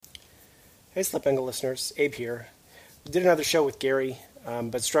Hey, Slip Angle listeners, Abe here. We did another show with Gary,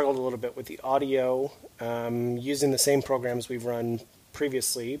 but struggled a little bit with the audio using the same programs we've run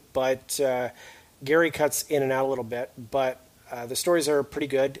previously. But Gary cuts in and out a little bit, but the stories are pretty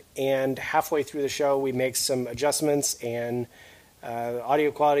good. And halfway through the show, we make some adjustments, and the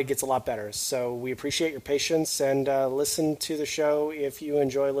audio quality gets a lot better. So we appreciate your patience and listen to the show if you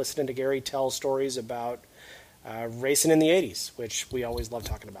enjoy listening to Gary tell stories about racing in the 80s, which we always love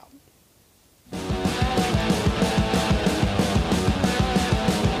talking about.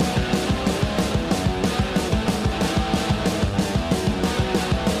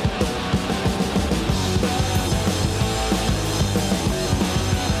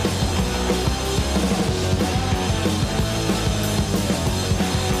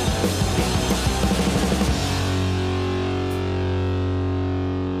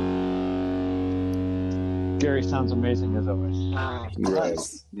 Gary sounds amazing as always. Right.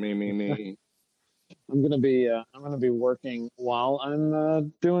 Me. I'm gonna be working while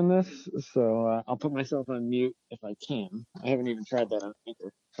I'm doing this, so I'll put myself on mute if I can. I haven't even tried that on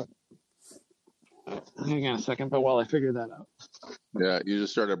Anchor. Hang on a second, but while I figure that out. Yeah, you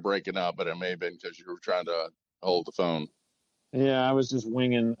just started breaking up, but it may have been because you were trying to hold the phone. Yeah, I was just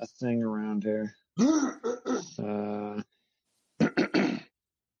winging a thing around here.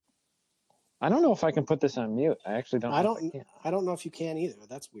 I don't know if I can put this on mute. I actually don't. I don't know if you can either.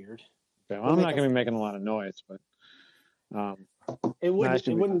 That's weird. Okay, well, I'm not going to be making a lot of noise, but it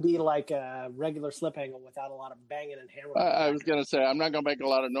wouldn't be like a regular slip angle without a lot of banging and hammering. I was going to say I'm not going to make a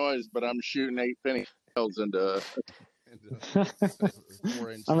lot of noise, but I'm shooting 8 penny nails into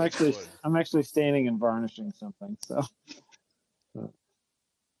 4 inches. I'm actually staining and varnishing something.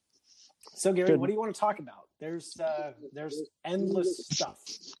 So Gary, what do you want to talk about? There's endless stuff.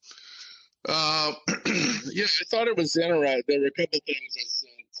 Yeah, I thought it was interesting. There were a couple things I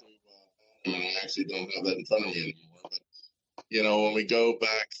sent to. I actually don't have that in front of me anymore. But when we go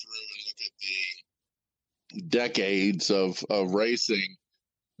back through and look at the decades of racing,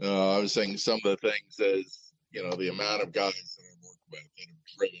 I was saying some of the things as the amount of guys that I've worked with that have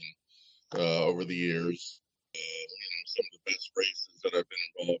driven over the years. Some of the best races that I've been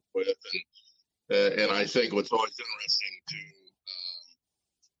involved with, and I think what's always interesting to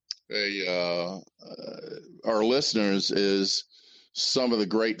our listeners is some of the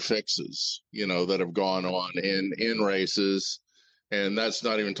great fixes, that have gone on in races. And that's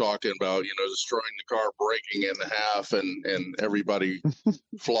not even talking about, destroying the car, breaking in half and everybody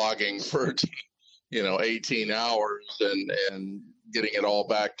flogging for, 18 hours and getting it all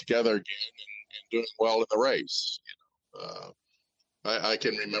back together again and doing well in the race. I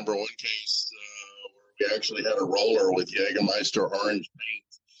can remember one case where we actually had a roller with Jägermeister orange paint.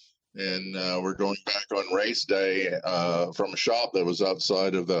 And we're going back on race day from a shop that was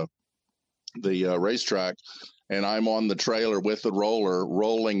outside of the racetrack, and I'm on the trailer with the roller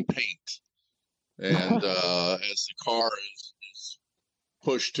rolling paint. And as the car is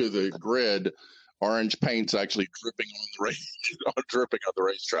pushed to the grid, orange paint's actually dripping on the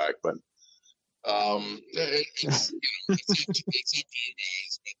racetrack. But it's up to you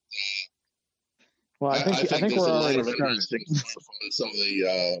guys. But well, I think there's we're a lot already of interesting stuff on some of the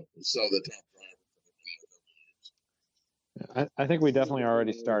top drivers. I think we definitely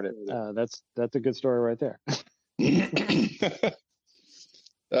already started. That's a good story right there. I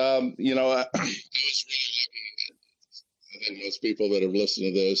was really lucky. I think most people that have listened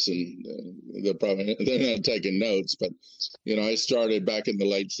to this, and they're not taking notes, but I started back in the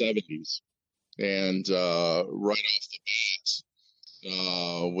late '70s, and right off the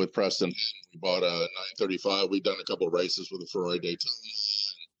bat with Preston, we bought a 935. We'd done a couple of races with a Ferrari Daytona.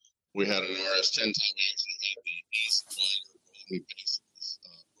 We had an RS10 time. We actually had the Ace Rider rolling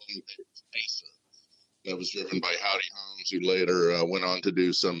pacer that was driven by Howdy Holmes, who later went on to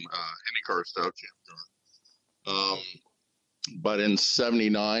do some IndyCar stuff. But in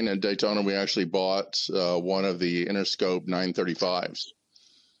 '79 at Daytona, we actually bought one of the Interscope 935s.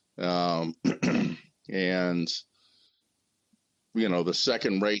 And the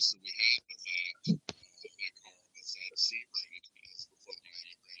second race that we had with that car was at Sebring before the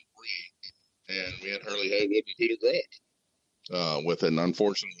Miami Grand Prix, and we had Hurley Haywood and Peter Gregg with an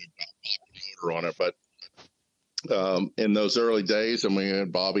unfortunately popped motor on it. But in those early days, and we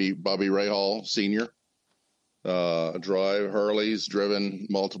had Bobby Rahal Sr. Drive Hurley's driven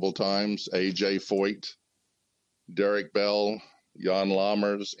multiple times, AJ Foyt, Derek Bell, Jan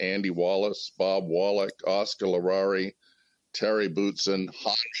Lammers, Andy Wallace, Bob Wallach, Oscar Larari, Terry Bootson,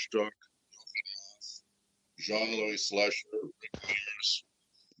 Hans Stuck, Jean-Louis Slesher, Rick Mears,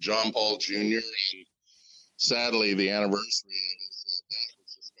 John Paul Jr., and sadly, the anniversary of his death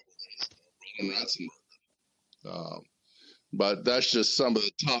was just a couple days ago. Ratzenberger. But that's just some of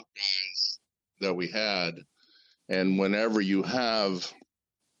the top guys that we had. And whenever you have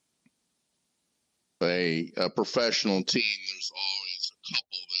a professional team, there's always a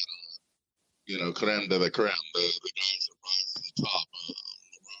couple that are, creme de la creme, the guys that rise to the top.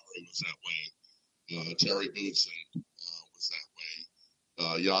 Rory was that way. Terry Bootson was that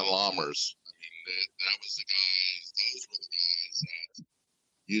way. Jan Lammers. I mean, that was the guys. Those were the guys that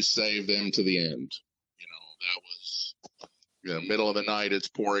you saved them to the end. That was middle of the night. It's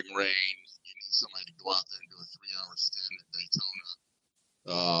pouring rain. You need somebody to go out there and do a 3-hour stint at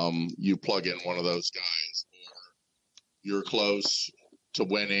Daytona. You plug in one of those guys, or you're close to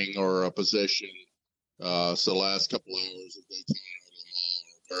winning or a position. So the last couple hours of Daytona or Le Mans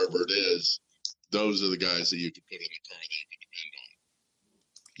or wherever it is, those are the guys that you could put in the car that you could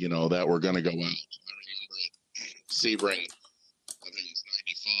depend on. That were going to go out. I remember at Sebring, I think it's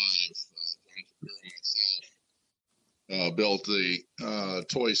 95. John Shapiro and myself built the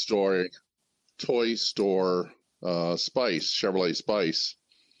toy store Spice, Chevrolet Spice.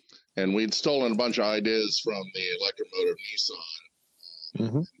 And we'd stolen a bunch of ideas from the electromotive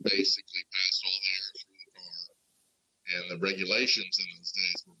Nissan, basically passed all the air through the car. And the regulations in those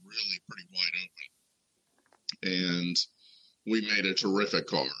days were really pretty wide open. And we made a terrific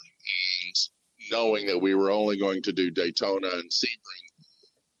car. And knowing that we were only going to do Daytona and Sebring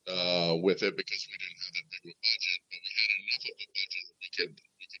with it because we didn't have that big of a budget, but we had enough of a budget that we could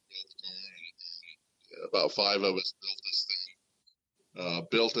build the car. And about 5 of us built this thing.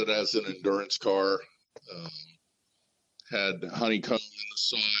 Built it as an endurance car. Had honeycomb in the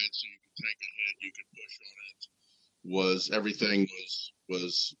side so you could take a hit, you could push on it. Everything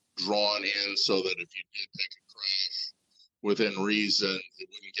was drawn in so that if you did take a crash within reason, it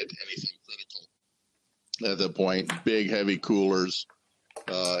wouldn't get to anything critical. At that point, big heavy coolers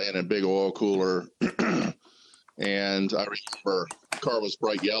and a big oil cooler. And I remember the car was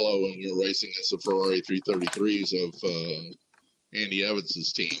bright yellow and we were racing against the Ferrari 333s of Andy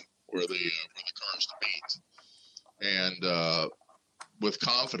Evans's team, where the cars to beat. And with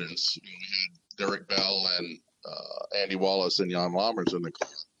confidence, we had Derek Bell and Andy Wallace and Jan Lammers in the car.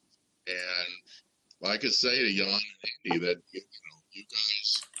 And I could say to Jan and Andy that, you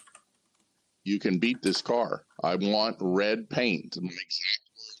guys, you can beat this car. I want red paint. And my exact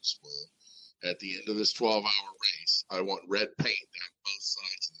words were, at the end of this 12-hour race, I want red paint down both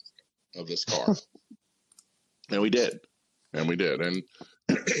sides of this car. And we did. And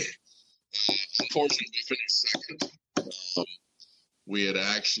unfortunately, we finished second. We had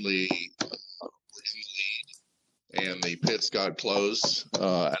actually were in the lead, and the pits got closed at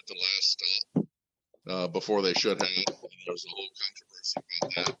the last stop before they should have. And there was a whole controversy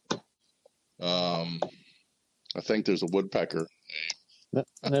about that. I think there's a woodpecker.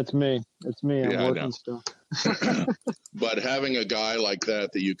 That's me. It's me. I'm working still. But having a guy like that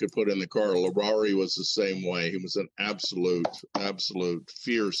you could put in the car, Larari was the same way. He was an absolute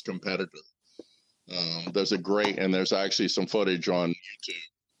fierce competitor. There's actually some footage on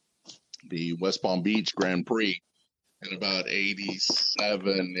YouTube, the West Palm Beach Grand Prix in about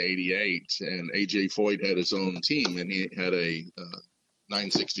 87, 88, and AJ Foyt had his own team, and he had a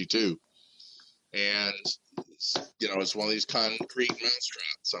 962. And it's one of these concrete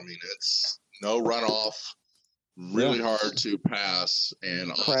mousetraps. I mean, it's no runoff, really hard to pass,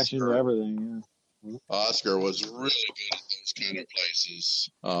 and crashes everything. Yeah. Oscar was really good at those kind of places,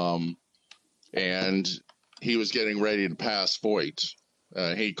 and he was getting ready to pass Foyt.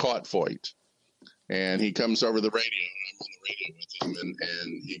 He caught Foyt, and he comes over the radio, and I'm on the radio with him,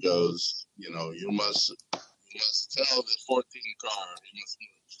 and he goes, you must tell the 14 car, he must move.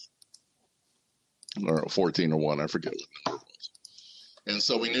 Or 14 or 1, I forget what number it was. And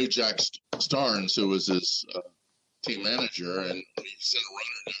so we knew Jack Starnes, who was his team manager, and we sent a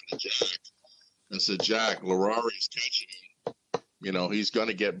runner down to Jack and said, Jack, Larari's catching him. He's going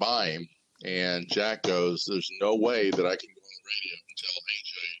to get by him. And Jack goes, there's no way that I can go on the radio and tell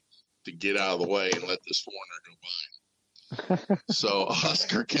AJ to get out of the way and let this foreigner go by him. So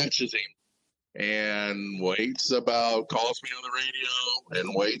Oscar catches him and calls me on the radio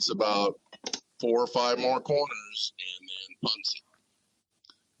and waits about 4 or 5 more corners and then punts him.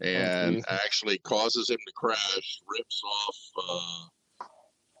 And actually causes him to crash,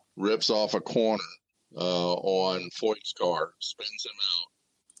 rips off a corner on Foyt's car, spins him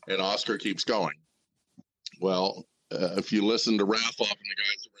out, and Oscar keeps going. Well, if you listen to Rafoff and the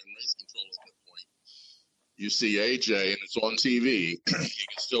guys that were in race control at that point, you see AJ, and it's on TV. You can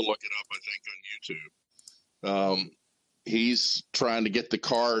still look it up, I think, on YouTube. He's trying to get the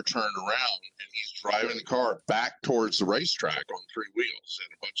car turned around, and he's driving the car back towards the racetrack on 3 wheels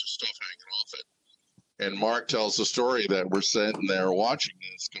and a bunch of stuff hanging off it. And Mark tells the story that we're sitting there watching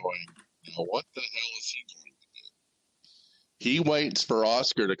this going, what the hell is he going to do? He waits for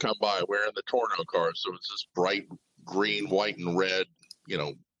Oscar to come by wearing the Torno car. So it's this bright green, white, and red,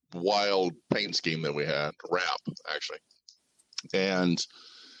 wild paint scheme that we had, wrap, actually. And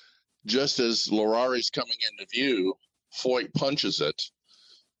just as Larari's coming into view, Foyt punches it,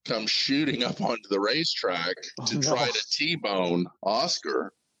 comes shooting up onto the racetrack to try to T-bone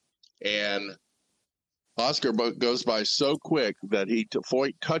Oscar. And Oscar goes by so quick that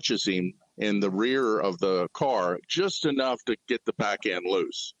Foyt touches him in the rear of the car just enough to get the back end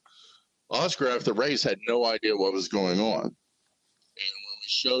loose. Oscar, after the race, had no idea what was going on. And when we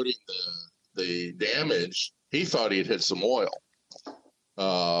showed him the damage, he thought he had hit some oil.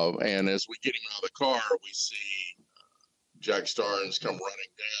 And as we get him out of the car, we see Jack Starnes come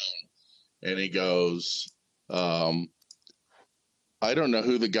running down, and he goes, I don't know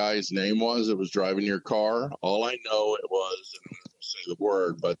who the guy's name was that was driving your car. All I know it was, and I'm not going to say the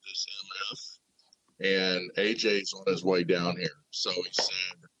word, but this MF, and AJ's on his way down here. So he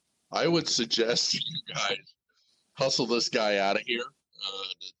said, I would suggest you guys hustle this guy out of here to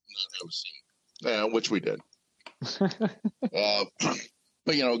not have a scene, which we did.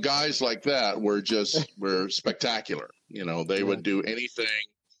 But, guys like that were spectacular. They would do anything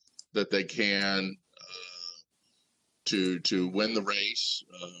that they can to win the race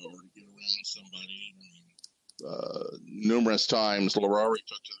or to get around somebody. Numerous times Larari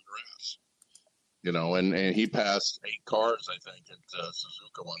took to the grass, and he passed 8 cars, I think, at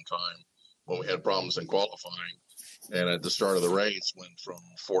Suzuka one time when we had problems in qualifying. And at the start of the race, went from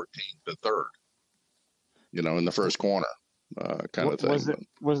 14th to 3rd, in the first corner, kind of thing.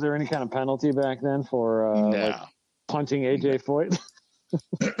 Was there any kind of penalty back then for punting AJ Foyt? No,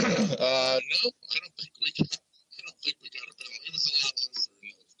 I don't think we got a penalty. It was a lot looser in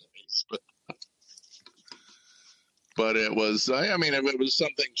those days, but it was. It was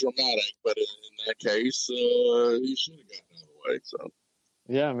something dramatic. But in that case, he should have gotten out of the way. So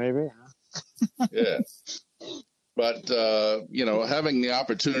yeah, maybe. Yeah, but having the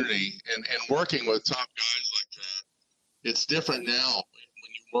opportunity and working with top guys like that, it's different now.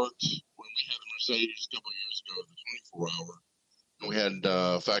 When we had the Mercedes a couple of years ago, the 24-hour, and we had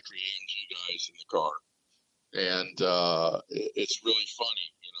factory AMG guys in the car. And it's really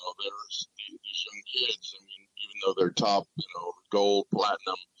funny, there's these young kids, even though they're top, gold,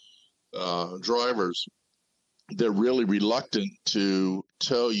 platinum drivers, they're really reluctant to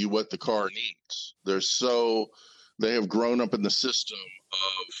tell you what the car needs. They have grown up in the system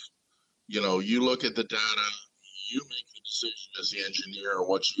of, you look at the data, you make the decision as the engineer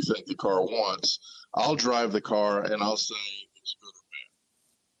what you think the car wants. I'll drive the car and I'll say it's good or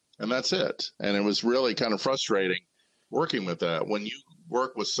bad. And that's it. And it was really kind of frustrating working with that. When you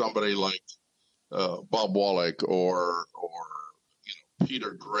work with somebody like Bob Wallach or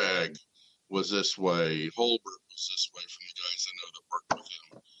Peter Gregg was this way, Holbert was this way from the guys I know that worked with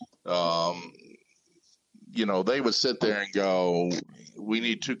him. They would sit there and go, we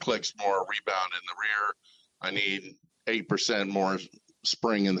need 2 clicks more rebound in the rear. I need 8% more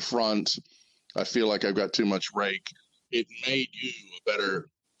spring in the front. I feel like I've got too much rake. It made you a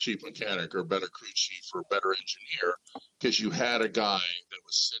better chief mechanic or a better crew chief or a better engineer because you had a guy that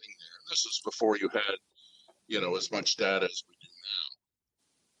was sitting there. This was before you had, as much data as we do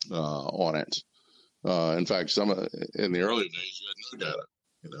now on it. In fact, in the early days, you had no data.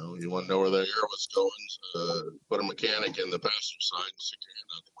 You want to know where the air was going, put a mechanic in the passenger side and stick your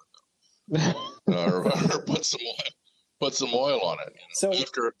hand out the window. or put some oil on it. So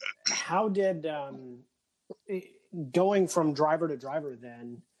how did going from driver to driver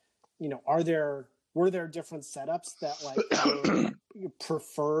then, were there different setups that were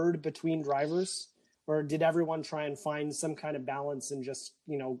preferred between drivers, or did everyone try and find some kind of balance and just,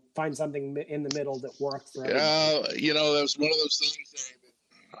 find something in the middle that worked for everyone? That was one of those things that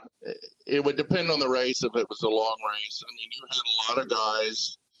it would depend on the race. If it was a long race, you had a lot of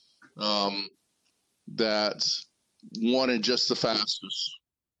guys that wanted just the fastest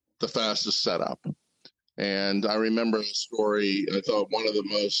setup. And I remember a story, I thought one of the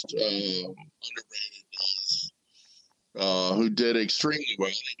most underrated guys who did extremely well.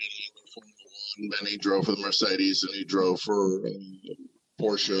 He did Formula One, and he drove for the Mercedes, and he drove for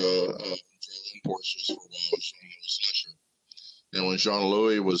Porsche, drove in Porsches for a while, Jean-Louis Slesher. And when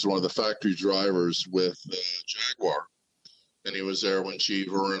Jean-Louis was one of the factory drivers with Jaguar, and he was there when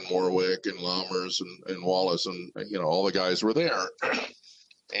Cheever and Warwick and Lammers and Wallace and all the guys were there.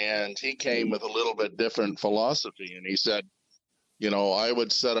 And he came with a little bit different philosophy. And he said, I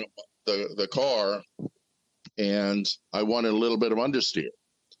would set up the car and I wanted a little bit of understeer.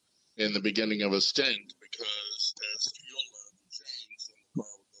 in the beginning of a stint because as fuel load would change, then the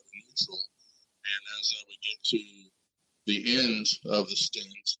car would go to neutral. And as I would get to the end of the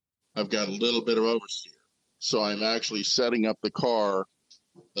stint, I've got a little bit of oversteer. So I'm actually setting up the car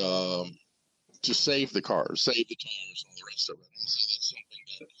to save the car, save the tires and all the rest of it. And so that's something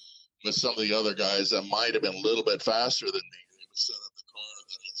that with some of the other guys that might have been a little bit faster than me, they would set up the car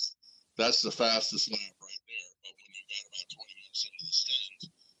that's the fastest lap right there. But when you got about 20 minutes into the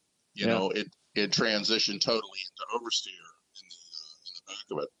stint, you know, it transitioned totally into oversteer in the back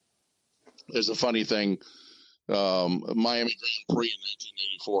of it. There's a funny thing. Miami Grand Prix in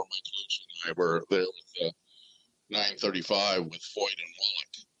 1984, Mike Lucci and I were there with the 935 with Foyt and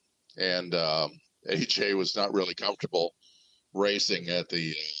Wallach. And AJ was not really comfortable racing at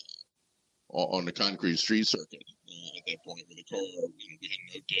on the concrete street circuit at that point with the car. You know, we had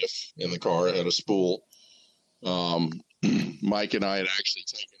no diff in the car. It had a spool. Mike and I had actually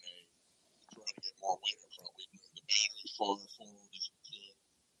taken trying to get more weight up front. We moved the battery far forward as we could.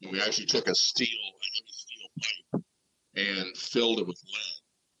 And we actually took a heavy steel pipe and filled it with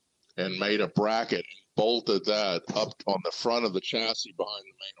lead and made a bracket and bolted that up on the front of the chassis behind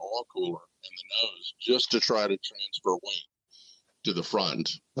the main oil cooler and the nose just to try to transfer weight to the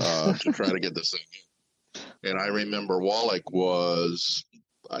front to try to get this thing in. And I remember Wallach was,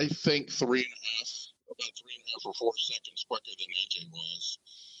 I think, about 3.5 or 4 seconds quicker than AJ was.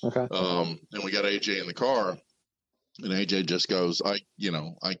 Okay. And we got AJ in the car, and AJ just goes, I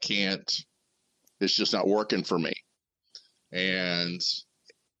can't, it's just not working for me. And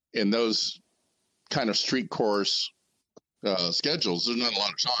in those kind of street course schedules, there's not a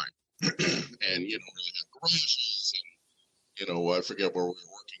lot of time. And you don't really have garages, and, you know, I forget where we were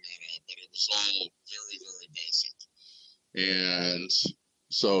working on, but it was all very, very basic. And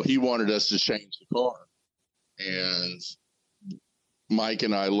so he wanted us to change the car. And Mike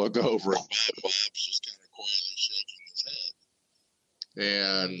and I look over at Bob's just kind of quietly shaking his head.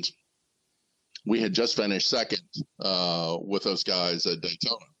 And we had just finished second with those guys at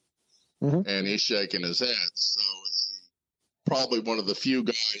Daytona. Mm-hmm. And he's shaking his head. So it's probably one of the few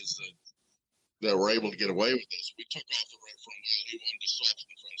guys that were able to get away with this. We took off the right front wheel. He wanted to soften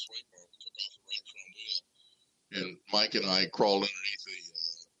the front sway bar. We took off the right front wheel. And Mike and I crawled underneath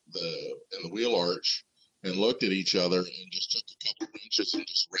the wheel arch and looked at each other and just took a couple of wrenches and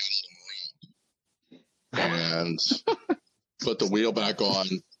just rattled them around. And put the wheel back on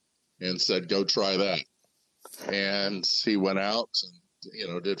and said, "Go try that." And he went out and, you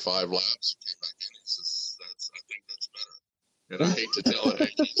know, did 5 laps, came back in. He says, I think that's better. And I hate to tell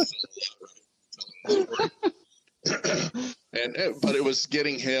it, but it was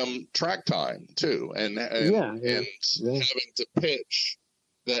getting him track time too, and having to pitch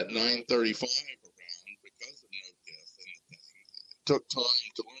that 935 around because of no diff, and it took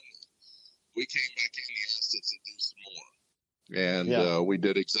time to learn that. We came back in, he asked us to do some more, and we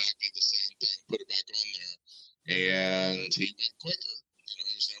did exactly the same thing, put it back on there, and he went quicker. You know,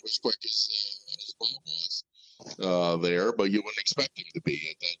 he's never as quick as Bob was there, but you wouldn't expect him to be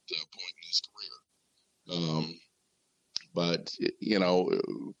at that point in his career. But, you know,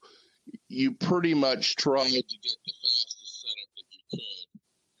 you pretty much tried to get the fastest setup that you could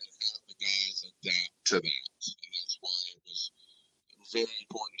and have the guys adapt to that. And that's why it was very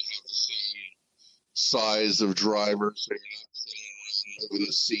important to have the same size of drivers, so you're not sitting around moving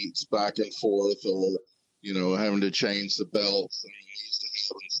the seats back and forth or, you know, having to change the belts. I mean, we used to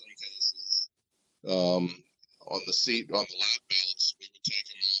have, in some cases, on the lap belts, we would take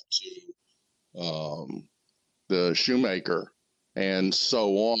them out to the shoemaker and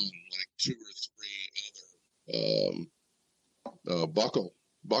sew on like 2 or 3 other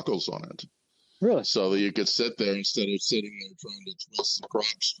buckles on it. Really? So that you could sit there instead of sitting there trying to twist the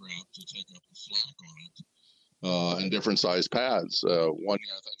crotch strap to take up the slack on it. And different size pads. One year, I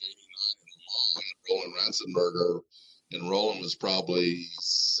think 89 in Le Mans, Roland Ratzenberger, and Roland was probably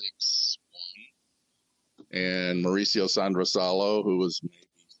 6'1", and Mauricio Sandrasalo, who was maybe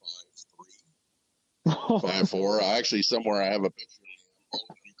 5'3", 5'4". Actually, somewhere I have a picture of him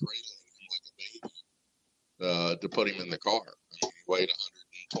holding him, cradling him like a baby to put him in the car. I mean, he weighed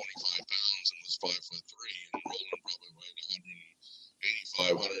 125 pounds and was 5'3", and Roland probably weighed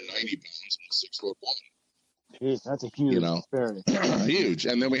 185, 190 pounds and was 6'1". Jeez, that's a huge disparity. Huge.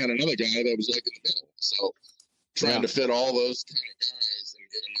 And then we had another guy that was like in the middle. So trying to fit all those kind of guys and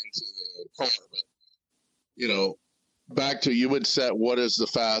get them into the car. But, you know, back to you would set what is the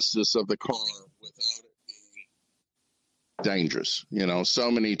fastest of the car without it being dangerous. You know, so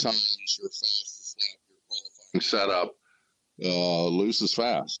many times your fastest lap, your qualifying setup loses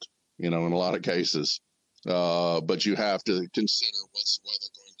fast, you know, in a lot of cases. But you have to consider what's the weather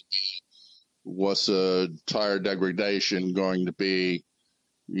going to be what's a tire degradation going to be?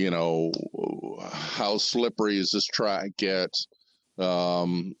 How slippery is this track get?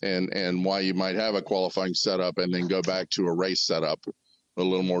 And why you might have a qualifying setup and then go back to a race setup, a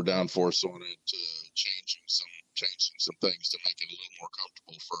little more downforce on it, changing some things to make it a little more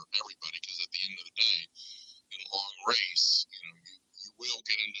comfortable for everybody. Because at the end of the day, in a long race, you will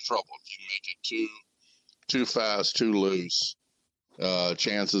get into trouble if you make it too fast, too loose.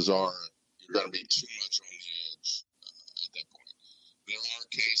 Chances are you're going to be too much on the edge at that point. There are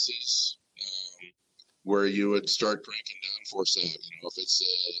cases where you would start cranking downforce out. If it's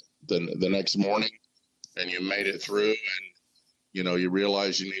the next morning and you made it through, and you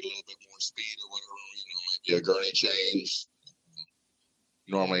realize you need a little bit more speed or whatever. Might be a gurney change.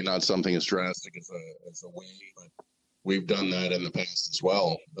 Normally not something as drastic as a wing, but we've done that in the past as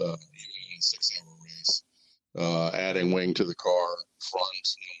well. Even in a 6-hour race, adding wing to the car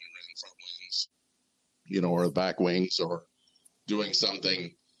front, we ran front wings, or the back wings, or doing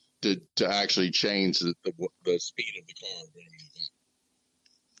something to actually change the speed of the car during the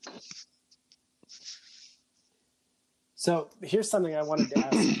event. So here's something I wanted to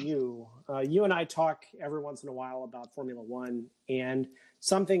ask you. You and I talk every once in a while about Formula One, and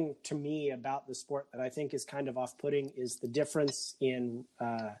something to me about the sport that I think is kind of off-putting is the difference in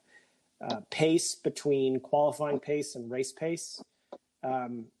pace between qualifying pace and race pace.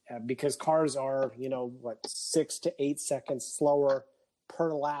 Because cars are, 6 to 8 seconds slower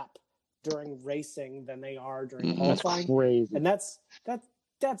per lap during racing than they are during qualifying. That's crazy. And that's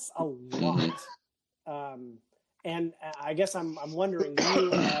a lot. And I guess I'm wondering,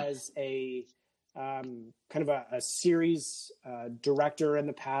 you as a kind of a series director in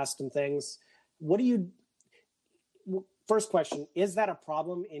the past and things, first question, is that a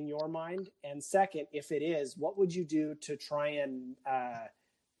problem in your mind? And second, if it is, what would you do to try and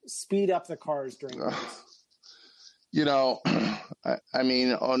speed up the cars during the race? I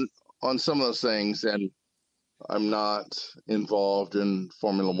mean, on some of those things, and I'm not involved in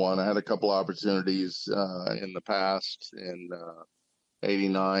Formula One. I had a couple opportunities in the past in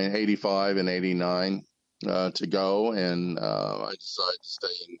 89, 85 and 89 to go, and I decided to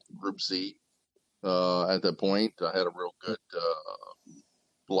stay in Group C at that point. I had a real good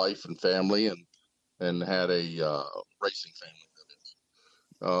life and family, and had a racing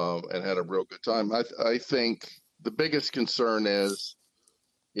family, and had a real good time. I think the biggest concern is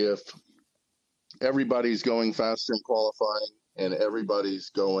if everybody's going faster in qualifying and everybody's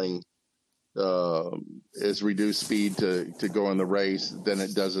going is reduced speed to go in the race, then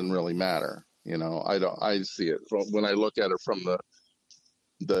it doesn't really matter. I see it when I look at it from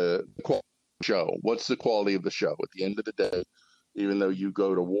the quality of the show. What's the quality of the show? At the end of the day, even though you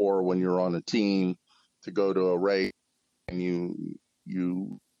go to war when you're on a team, to go to a race and you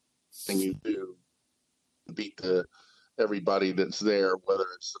do beat everybody that's there, whether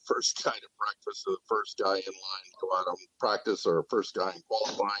it's the first guy to breakfast or the first guy in line to go out on practice or first guy in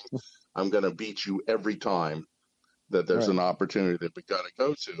qualifying, I'm going to beat you every time that there's an opportunity that we got to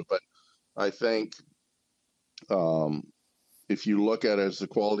go to. But I think if you look at it as the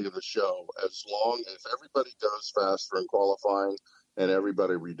quality of the show, as long as everybody goes faster in qualifying and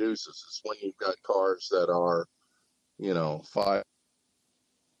everybody reduces, it's when you've got cars that are, 5.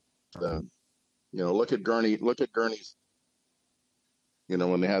 Look at Gurney's.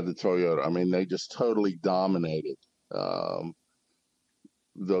 When they had the Toyota, I mean, they just totally dominated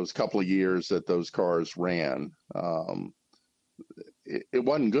those couple of years that those cars ran. It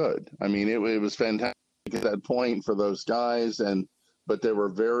wasn't good. I mean, it was fantastic at that point for those guys, but there were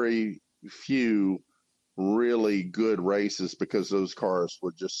very few really good races because those cars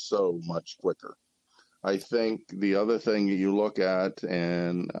were just so much quicker. I think the other thing you look at,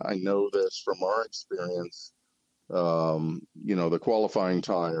 and I know this from our experience, the qualifying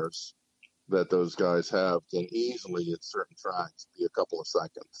tires that those guys have can easily at certain tracks be a couple of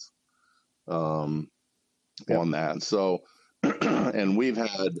seconds on that. So, and we've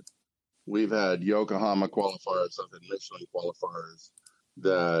had Yokohama qualifiers, I've had Michelin qualifiers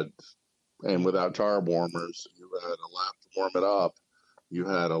and without tire warmers, you had a lap to warm it up. You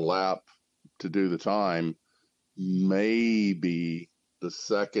had a lap to do the time. Maybe the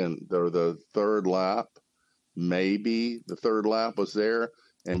second or the third lap, maybe the third lap was there,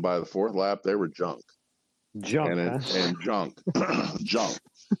 and by the fourth lap they were junk and junk.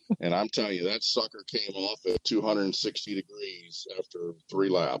 And I'm telling you, that sucker came off at 260 degrees after 3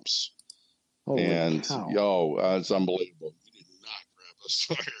 laps. Holy cow. It's unbelievable. You did not grab those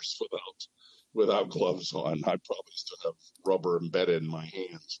tires without gloves on. I probably still have rubber embedded in my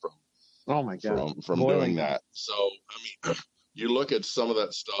hands from doing that. So I mean, you look at some of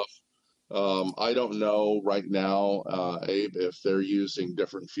that stuff. I don't know right now, Abe, if they're using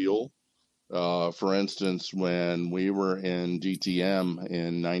different fuel. For instance, when we were in DTM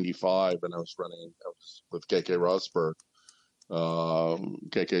in '95, and I was with KK Rosberg,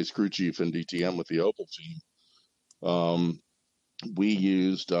 KK's crew chief in DTM with the Opel team. We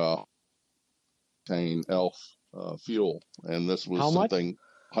used ELF fuel, and this was How much? something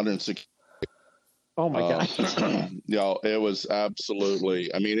 160. Oh my gosh. It was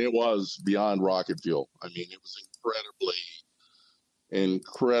absolutely. I mean, it was beyond rocket fuel. I mean, it was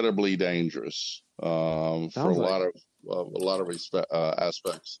incredibly dangerous for a lot of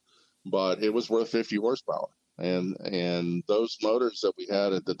aspects, but it was worth 50 horsepower, and those motors that we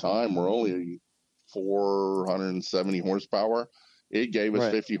had at the time were only 470 horsepower. It gave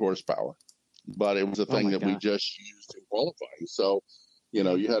us 50 horsepower, but it was a thing that we just used in qualifying. So, you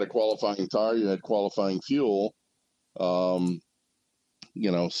had a qualifying tire, you had qualifying fuel, so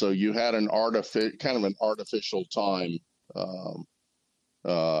you had kind of an artificial time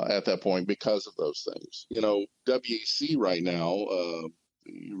at that point because of those things. WEC right now,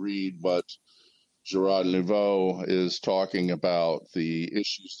 you read what Gerard Nouveau is talking about, the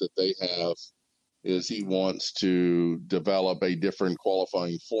issues that they have is he wants to develop a different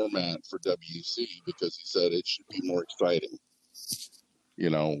qualifying format for WEC because he said it should be more exciting.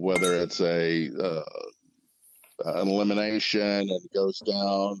 Whether it's an elimination and it goes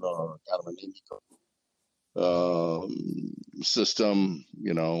down, or kind of an IndyCar system,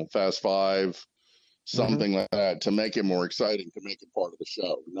 Fast Five, something like that, to make it more exciting, to make it part of the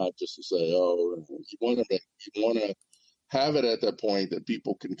show, not just to say, oh, you want to have it at that point that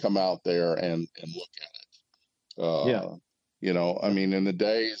people can come out there and look at it. I mean, in the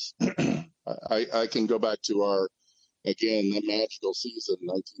days, I can go back to the magical season,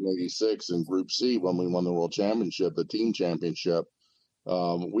 1986 in Group C, when we won the World Championship, the team championship.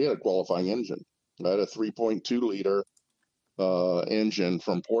 We had a qualifying engine. I had a 3.2 liter engine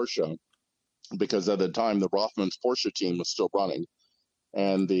from Porsche, because at the time the Rothmans Porsche team was still running,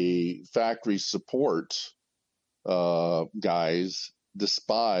 and the factory support guys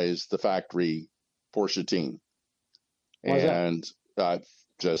despised the factory Porsche team. And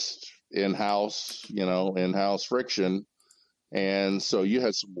just in-house friction. And so you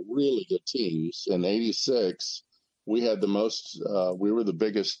had some really good teams. In '86, we had we were the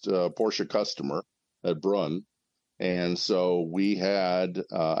biggest Porsche customer at Brunn. And so we had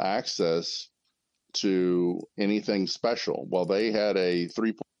access to anything special. Well, they had a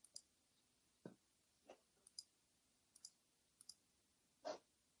 3.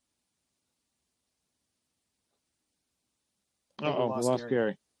 We lost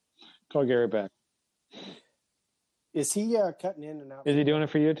Gary. Call Gary back. Is he cutting in and out? Is he doing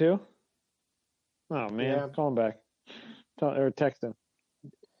it for you too? Oh man, call him back. Or text him.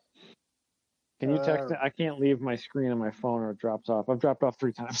 Can you text him? I can't leave my screen on my phone or it drops off. I've dropped off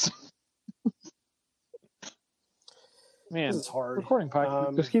 3 times. Man, this is hard. Recording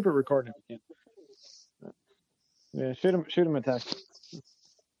podcast. Just keep it recording if you can. Yeah, shoot him a text.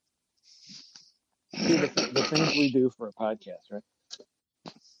 See the things we do for a podcast, right?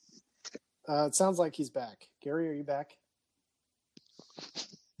 It sounds like he's back. Gary, are you back?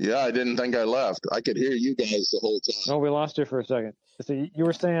 Yeah, I didn't think I left. I could hear you guys the whole time. Oh, we lost you for a second. So you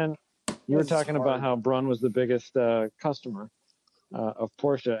were saying, you were talking about how Brunn was the biggest customer of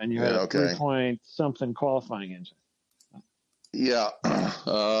Porsche, and you had a 3-point-something qualifying engine. Yeah. I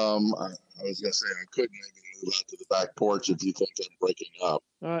was going to say, I could maybe move out to the back porch if you think I'm breaking up.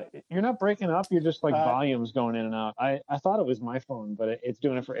 You're not breaking up. You're just like volumes going in and out. I thought it was my phone, but it's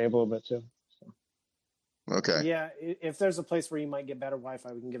doing it for Abel a bit too. So. Okay. Yeah, if there's a place where you might get better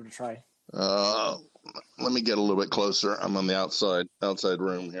Wi-Fi, we can give it a try. Let me get a little bit closer. I'm on the outside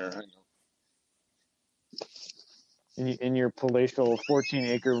room here. Hang on. In your palatial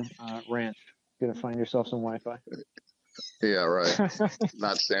 14-acre ranch, you're going to find yourself some Wi-Fi. Yeah, right.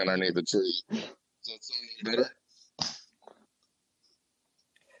 Not standing underneath the tree. Does that sound any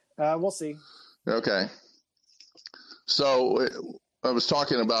better? We'll see. Okay. So I was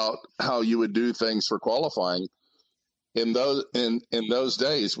talking about how you would do things for qualifying. In those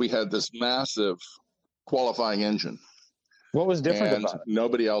days, we had this massive qualifying engine. What was different about it?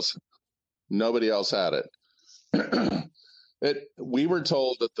 Nobody else had it. We were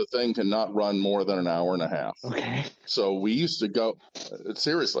told that the thing cannot run more than an hour and a half. Okay. So we used to go,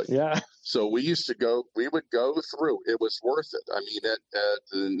 seriously. Yeah. So we would go through. It was worth it. I mean, at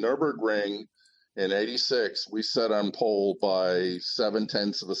the Nürburgring in '86, we set on pole by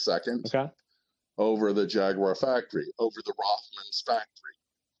 0.7 of a second. Okay. Over the Jaguar factory, over the Rothmans factory.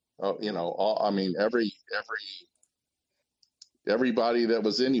 I mean, every everybody that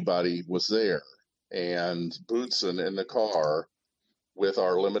was anybody was there, and Bootson in the car with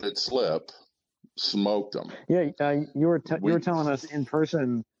our limited slip smoked them. Yeah, you were telling us in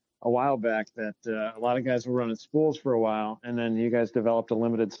person a while back that a lot of guys were running spools for a while, and then you guys developed a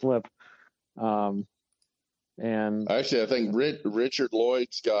limited slip. And actually, I think Richard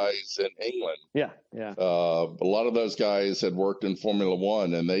Lloyd's guys in England. Yeah. A lot of those guys had worked in Formula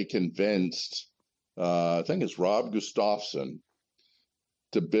One, and they convinced, I think it's Rob Gustafson,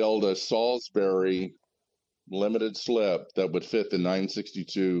 to build a Salisbury limited slip that would fit the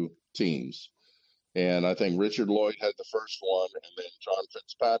 962 teams. And I think Richard Lloyd had the first one, and then John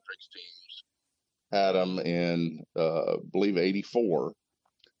Fitzpatrick's teams had them in, I believe, 84.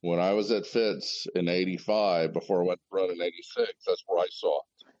 When I was at Fitz in 85, before I went to Brun in 86, that's where I saw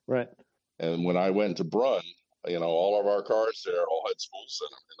it. Right. And when I went to Brun, all of our cars there all had spools in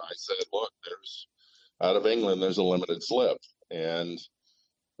them. And I said, look, out of England, there's a limited slip. And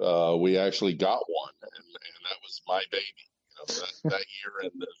we actually got one. And that was my baby. That year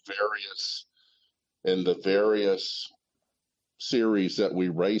in the various series that we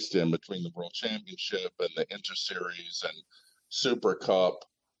raced in between the World Championship and the Inter Series and Super Cup,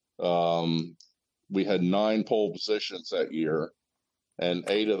 we had 9 pole positions that year, and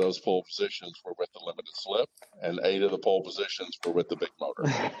 8 of those pole positions were with the limited slip, and 8 of the pole positions were with the big motor.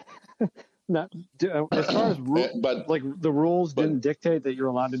 Now, as far as the rules didn't dictate that you're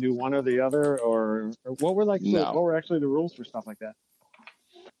allowed to do one or the other, or what were what were actually the rules for stuff like that?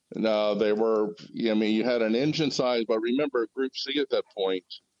 No, they were. You had an engine size, but remember, Group C at that point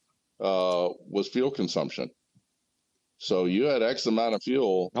was fuel consumption. So you had X amount of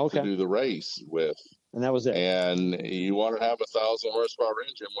fuel to do the race with. And that was it. And you want to have 1,000 horsepower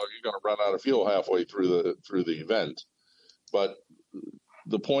engine, well, you're going to run out of fuel halfway through the event. But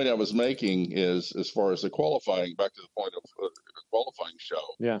the point I was making is, as far as the qualifying, back to the point of the qualifying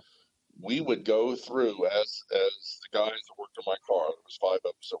show. Yeah. We would go through as the guys that worked on my car. There was 5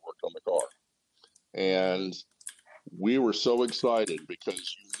 of us that worked on the car, and we were so excited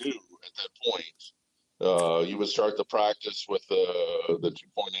because you knew at that point. You would start the practice with the 2.8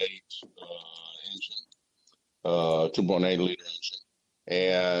 engine, 2.8 liter engine.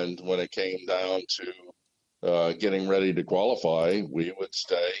 And when it came down to getting ready to qualify, we would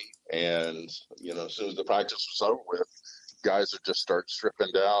stay. And, as soon as the practice was over with, guys would just start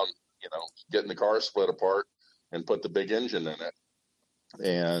stripping down, getting the car split apart and put the big engine in it.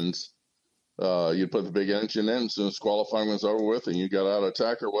 And you'd put the big engine in as soon as qualifying was over with, and you got out of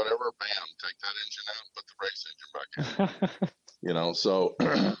tech or whatever, bam, take that engine out, put the race engine back in. So,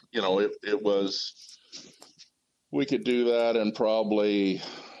 it was, we could do that in probably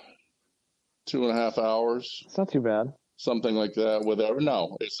 2.5 hours. It's not too bad. Something like that.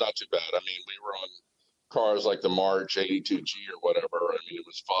 No, it's not too bad. I mean, we were on cars like the March 82G or whatever. I mean, it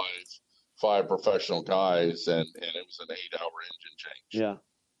was five professional guys, and it was an 8-hour engine change. Yeah.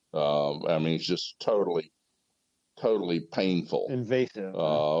 I mean, it's just totally painful, invasive.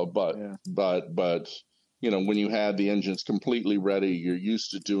 But when you had the engines completely ready, you're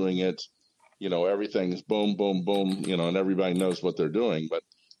used to doing it. Everything's boom, boom, boom. And everybody knows what they're doing. But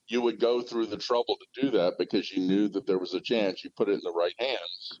you would go through the trouble to do that because you knew that there was a chance you put it in the right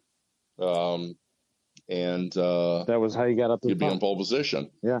hands. And that was how you got up to you'd be in pole position.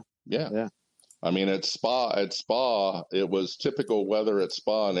 Yeah. I mean, at Spa, it was typical weather at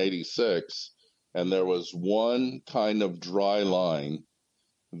Spa in 86, and there was one kind of dry line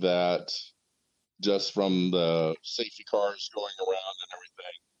that just from the safety cars going around and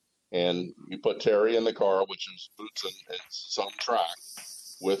everything, and you put Terry in the car, which is boots and some track,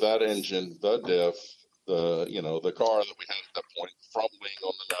 with that engine, the diff, the car that we had at that point, front wing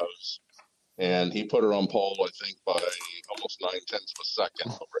on the nose, and he put her on pole, I think, by almost 9/10 of a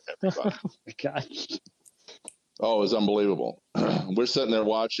second over everybody. Oh my gosh. Oh, it was unbelievable. We're sitting there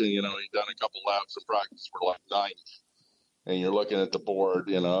watching, he'd done a couple laps in practice. We're like 9th. And you're looking at the board,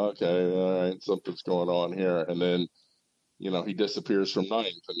 okay, all right, something's going on here. And then, he disappears from 9th,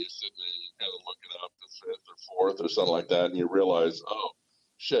 and you're sitting there and you're kind of looking up to 5th or 4th or something like that. And you realize, oh,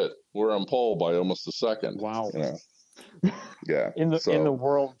 shit, we're on pole by almost a second. Wow. Yeah. In the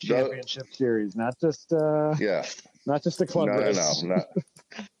World Championship Series, not just not just the club race.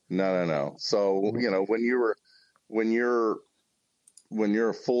 No. So when you're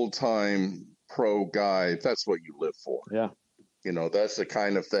a full-time pro guy, that's what you live for. Yeah. That's the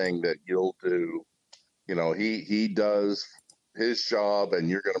kind of thing that you'll do. He does his job, and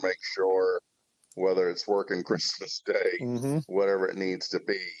you're going to make sure, whether it's working Christmas Day, whatever it needs to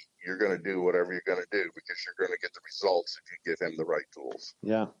be, you're going to do whatever you're going to do because you're going to get the results if you give him the right tools.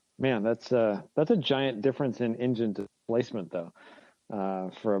 Yeah, man, that's a giant difference in engine to displacement though,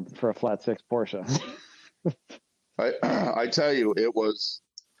 for a flat six Porsche. I tell you, it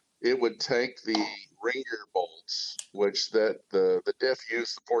would take the ring gear bolts, which the diff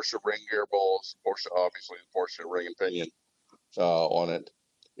used the Porsche ring gear bolts, obviously the Porsche ring and pinion on it.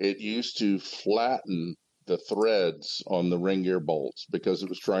 It used to flatten the threads on the ring gear bolts because it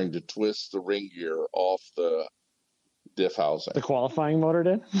was trying to twist the ring gear off the diff housing. The qualifying motor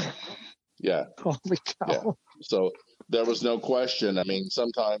did? Yeah. Holy cow. Yeah. So there was no question. I mean,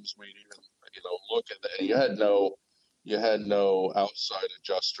 sometimes we even, look at that. You had no outside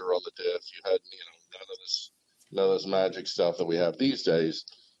adjuster on the diff. You had, none of this magic stuff that we have these days.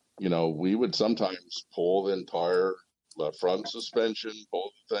 We would sometimes pull the entire left front suspension,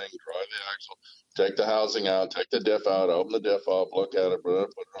 pull the thing, drive the axle, take the housing out, take the diff out, open the diff up, look at it, put it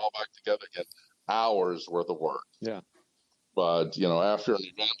all back together again. Hours worth of work. Yeah. But, after an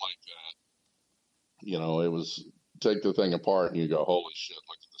event like that, it was take the thing apart and you go, holy shit,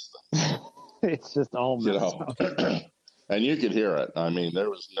 look at this thing. It's just all messed up. And you could hear it. I mean, there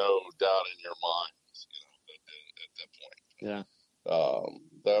was no doubt in your minds, at that point. Yeah.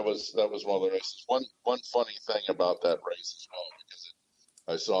 That was one of the races. One funny thing about that race as well, because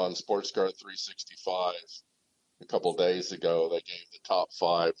I saw on Sports Car 365 a couple days ago, they gave the top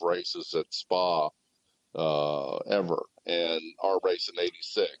 5 races at Spa ever, and our race in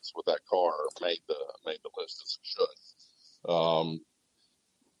 '86 with that car made the list, as it should.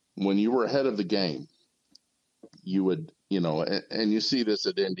 When you were ahead of the game, you would, and you see this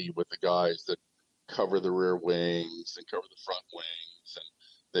at Indy with the guys that cover the rear wings and cover the front wings, and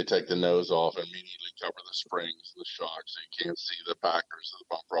they take the nose off and immediately cover the springs and the shocks so you can't see the packers or the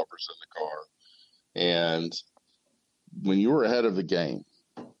bump rubbers in the car. And when you were ahead of the game,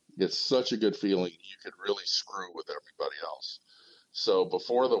 it's such a good feeling. You could really screw with everybody else. So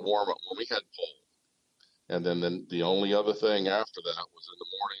before the warm-up, when we had pole, and then the only other thing after that was in the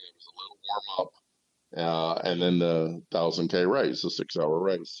morning, it was a little warm-up, and then the 1,000K race, a 6-hour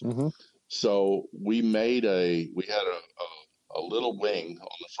race. Mm-hmm. So we had a little wing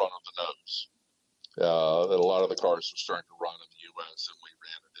on the front of the nose that a lot of the cars were starting to run in the U.S., and we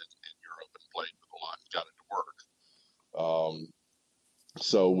ran it in Europe and played with a lot and got it to work.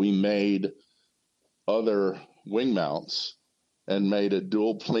 So we made other wing mounts and made a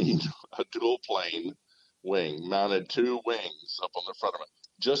dual plane wing, mounted 2 wings up on the front of it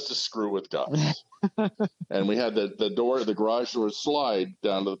just to screw with guys. And we had the garage door slide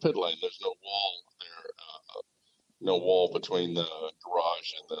down to the pit lane. There's no wall there, no wall between the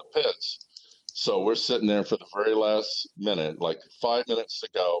garage and the pits. So we're sitting there for the very last minute, like 5 minutes to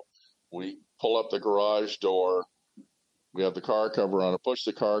go. We pull up the garage door. We have the car cover on it, push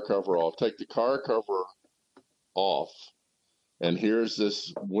the car cover off, take the car cover off, and here's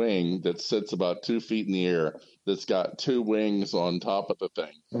this wing that sits about 2 feet in the air that's got 2 wings on top of the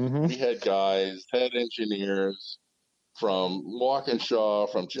thing. Mm-hmm. We had guys, head engineers from Walkinshaw,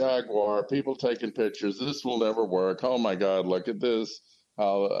 from Jaguar, people taking pictures. This will never work. Oh, my God, look at this.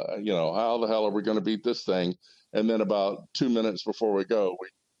 How the hell are we going to beat this thing? And then about 2 minutes before we go, we,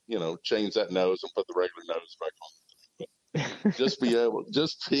 change that nose and put the regular nose back on. just being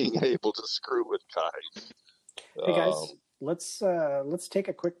able to screw with guys. Hey guys, let's take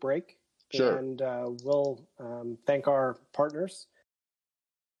a quick break. Sure. And we'll thank our partners.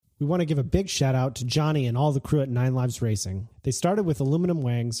 We want to give a big shout out to Johnny and all the crew at 9 Lives Racing. They started with aluminum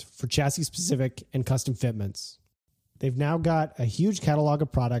wangs for chassis specific and custom fitments. They've now got a huge catalog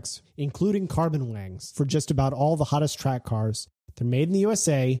of products, including carbon wangs for just about all the hottest track cars. They're made in the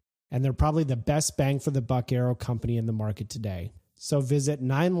USA, and they're probably the best bang for the buck aero company in the market today. So visit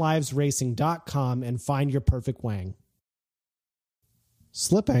 9livesracing.com and find your perfect wang.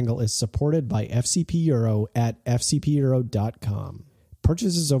 Slip Angle is supported by FCP Euro at fcpeuro.com.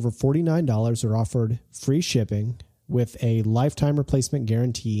 Purchases over $49 are offered free shipping with a lifetime replacement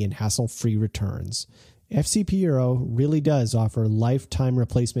guarantee and hassle-free returns. FCP Euro really does offer lifetime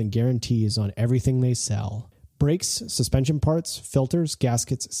replacement guarantees on everything they sell. Brakes, suspension parts, filters,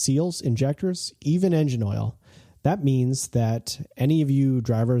 gaskets, seals, injectors, even engine oil. That means that any of you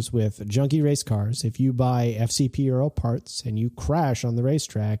drivers with junky race cars, if you buy FCP Euro parts and you crash on the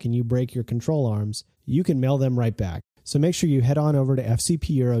racetrack and you break your control arms, you can mail them right back. So make sure you head on over to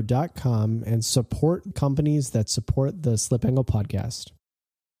fcpeuro.com and support companies that support the Slip Angle podcast.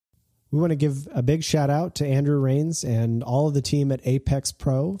 We want to give a big shout out to Andrew Rains and all of the team at Apex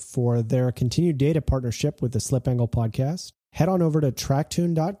Pro for their continued data partnership with the Slip Angle podcast. Head on over to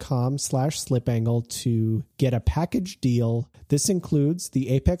tracktune.com/slipangle to get a package deal. This includes the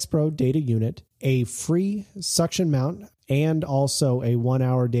Apex Pro data unit, a free suction mount and also a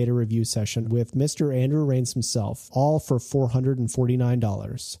 1-hour data review session with Mr. Andrew Rains himself, all for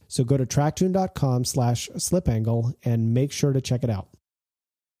 $449. So go to tracktune.com/slipangle and make sure to check it out.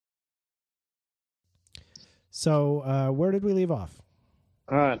 So where did we leave off?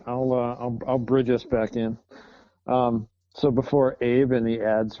 All right, I'll bridge us back in. So before Abe and the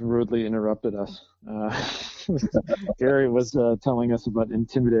ads rudely interrupted us, Gary was telling us about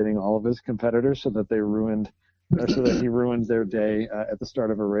intimidating all of his competitors so that he ruined their day at the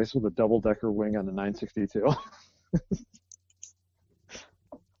start of a race with a double-decker wing on the 962.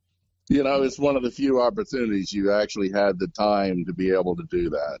 You know, it's one of the few opportunities you actually had the time to be able to do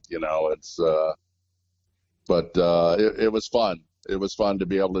that. You know, it was fun. It was fun to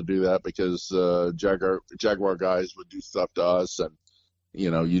be able to do that because Jaguar guys would do stuff to us, and you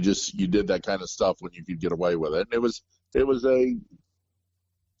know, you did that kind of stuff when you could get away with it. And it was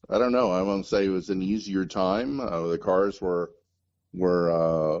I don't know, I won't say it was an easier time. The cars were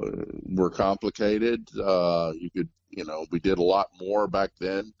complicated. We did a lot more back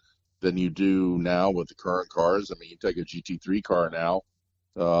then than you do now with the current cars. I mean, you take a GT3 car now,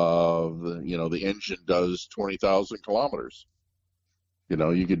 the engine does 20,000 kilometers. You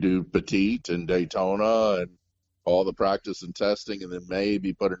know, you could do Petite and Daytona and all the practice and testing, and then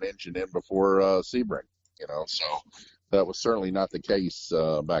maybe put an engine in before Sebring. You know, so that was certainly not the case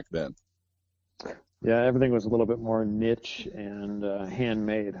back then. Yeah, everything was a little bit more niche and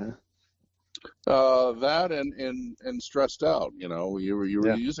handmade, huh? That and stressed out. You know, you were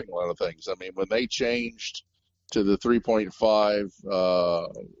using a lot of things. I mean, when they changed to the 3.5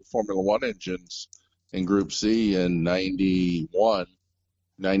 Formula One engines in Group C in 91,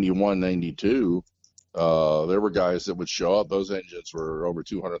 92, there were guys that would show up. Those engines were over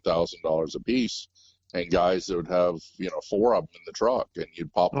 $200,000 a piece, and guys that would have, four of them in the truck, and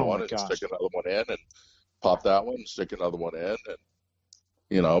you'd pop one and stick another one in, and pop that one and stick another one in, and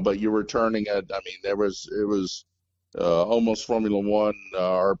but you were turning it. I mean, it was almost Formula One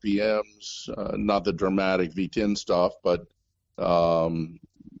RPMs, not the dramatic V10 stuff, but the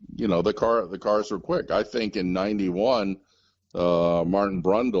cars were quick. I think in 91. Martin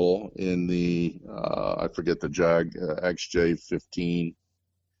Brundle in the I forget the Jag XJ15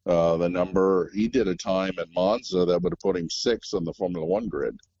 the number, he did a time at Monza that would have put him 6th on the Formula One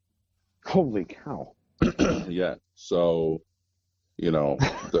grid. Holy cow. Yeah, so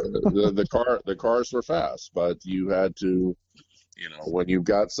the cars were fast, but you had to, when you've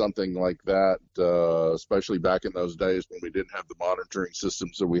got something like that, especially back in those days when we didn't have the monitoring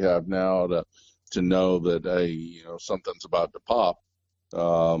systems that we have now to know that, hey, something's about to pop. You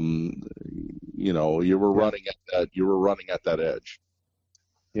were running at that edge.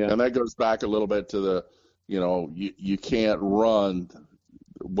 Yeah. And that goes back a little bit to the, you can't run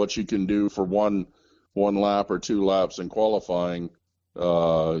what you can do for one lap or 2 laps in qualifying.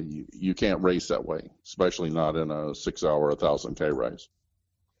 You can't race that way, especially not in a 6-hour 1,000K race.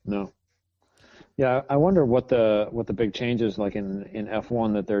 No. Yeah, I wonder what the big changes like in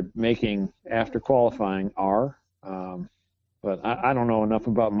F1 that they're making after qualifying are. But I don't know enough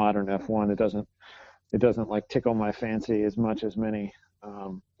about modern F1. It doesn't like tickle my fancy as much as many.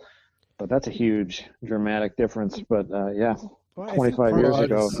 But that's a huge dramatic difference. But yeah, well, 25 years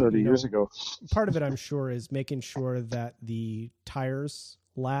ago, 30 years ago. Part of it, I'm sure, is making sure that the tires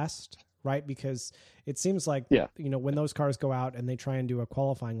last, right? Because it seems like when those cars go out and they try and do a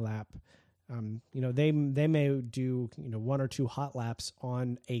qualifying lap. They may do 1 or 2 hot laps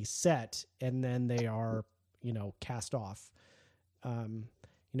on a set, and then they are cast off.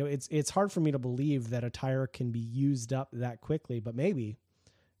 It's hard for me to believe that a tire can be used up that quickly, but maybe.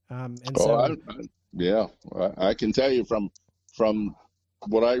 I can tell you from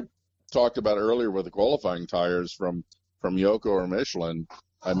what I talked about earlier with the qualifying tires from Yoko or Michelin.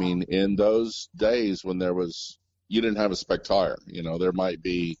 I mean, in those days when you didn't have a spec tire, there might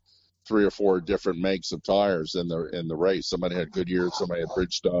be 3 or 4 different makes of tires in the race. Somebody had Goodyear, somebody had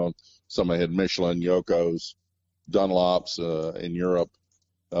Bridgestone, somebody had Michelin, Yoko's, Dunlops in Europe,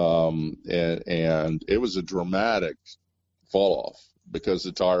 and it was a dramatic fall off because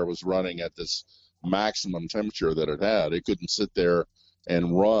the tire was running at this maximum temperature that it had. It couldn't sit there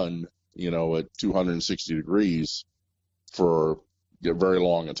and run, at 260 degrees for very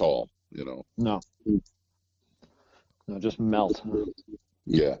long at all. No, just melt.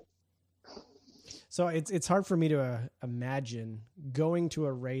 Yeah. So it's hard for me to imagine going to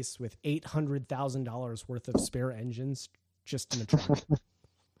a race with $800,000 worth of spare engines just in the trunk.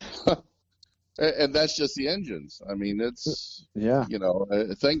 And that's just the engines. I mean, it's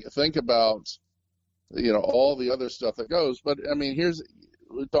think about all the other stuff that goes. But I mean,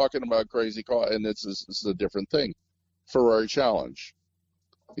 we're talking about crazy car, and this is a different thing. Ferrari Challenge.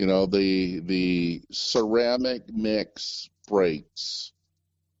 You know, the ceramic mix brakes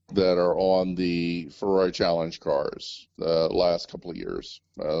that are on the Ferrari Challenge cars the last couple of years,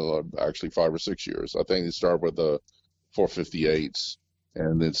 actually 5 or 6 years. I think they started with the 458s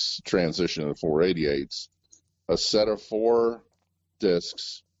and it's transitioned to 488s. A set of 4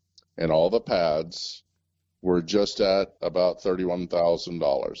 discs and all the pads were just at about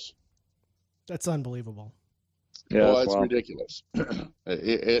 $31,000. That's unbelievable. Yeah, well, it's wow. ridiculous.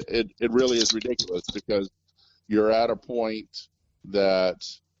 It really is ridiculous because you're at a point that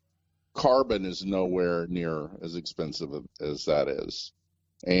carbon is nowhere near as expensive as that is.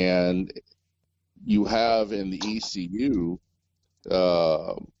 And you have in the ECU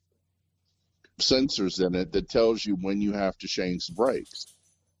sensors in it that tells you when you have to change the brakes.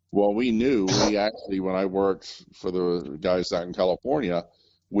 Well, we actually, when I worked for the guys out in California,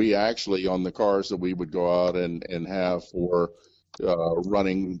 we actually, on the cars that we would go out and have for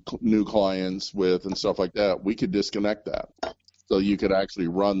running new clients with and stuff like that, we could disconnect that. So you could actually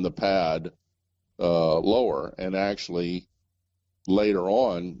run the pad lower and actually later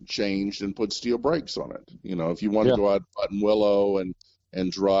on changed and put steel brakes on it. You know, if you want to go out Button Willow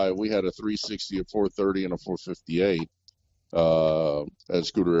and drive, we had a 360, a 430, and a 458 at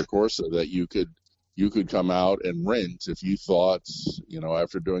Scuderia Corsa that you could come out and rent if you thought, you know,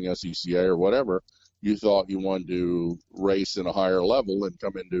 after doing SECA or whatever, you thought you wanted to race in a higher level and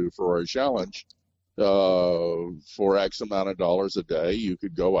come into Ferrari Challenge for X amount of dollars a day. You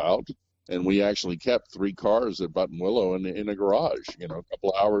could go out, and we actually kept 3 cars at Button Willow in a garage. You know, a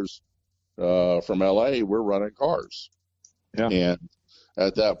couple of hours from LA, we're running cars. Yeah. And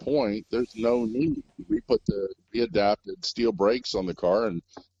at that point, there's no need. We adapted steel brakes on the car and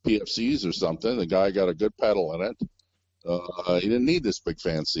PFCs or something. The guy got a good pedal in it. He didn't need this big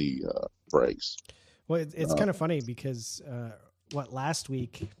fancy brakes. Well, it's kind of funny because last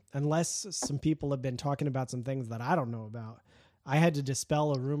week, unless some people have been talking about some things that I don't know about, I had to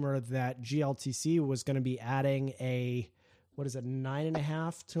dispel a rumor that GLTC was going to be adding a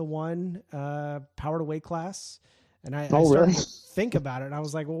 9.5 to 1 power to weight class. And I started to think about it, and I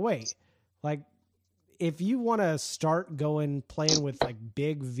was like, well, wait, like if you want to start playing with like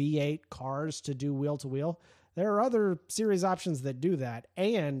big V8 cars to do wheel to wheel, there are other series options that do that.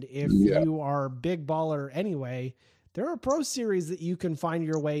 And if you are big baller anyway, there are pro series that you can find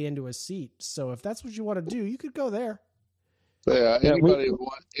your way into a seat. So if that's what you want to do, you could go there. Yeah, anybody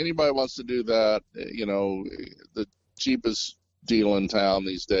wants to do that, you know, the cheapest deal in town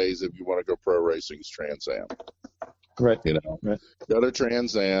these days if you want to go pro racing is Trans Am. Right. You know, go to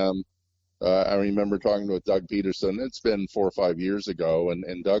Trans Am. I remember talking to Doug Peterson. It's been 4 or 5 years ago,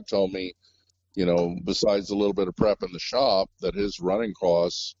 and Doug told me, you know, besides a little bit of prep in the shop, that his running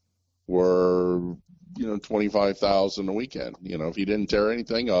costs were, you know, $25,000 a weekend. You know, if he didn't tear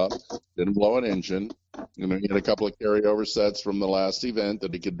anything up, didn't blow an engine, you know, he had a couple of carryover sets from the last event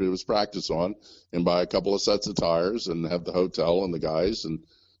that he could do his practice on, and buy a couple of sets of tires and have the hotel and the guys and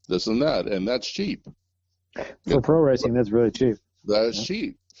this and that, and that's cheap. For pro racing, that's really cheap. That is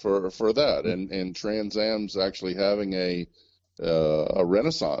cheap for that, and Trans Am's actually having a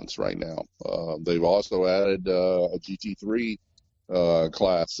renaissance right now. They've also added a GT3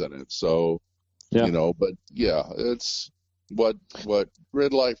 class in it. So, you know, but yeah, it's what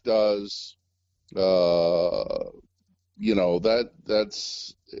Grid Life does. You know,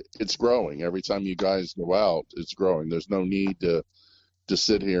 it's growing. Every time you guys go out, it's growing. There's no need to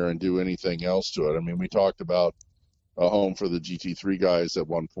sit here and do anything else to it. I mean, we talked about a home for the GT3 guys at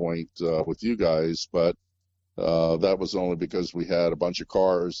one point with you guys, but that was only because we had a bunch of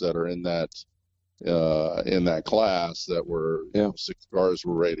cars that are in that class that were 6 cars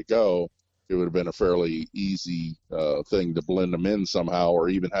were ready to go. It would have been a fairly easy thing to blend them in somehow, or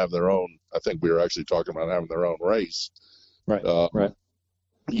even have their own. I think we were actually talking about having their own race. Right. Right.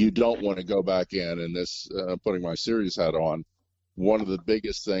 You don't want to go back in, and this putting my series hat on. One of the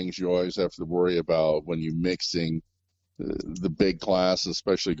biggest things you always have to worry about when you're mixing the big class,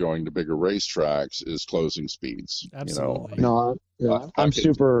 especially going to bigger racetracks, is closing speeds. Absolutely. You know, I'm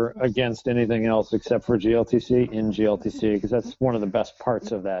super against anything else except for GLTC in GLTC, because that's one of the best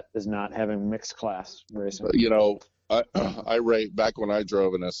parts of that is not having mixed class racing. You know, I raced back when I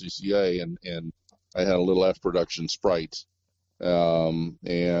drove an SCCA, and I had a little F production Sprite,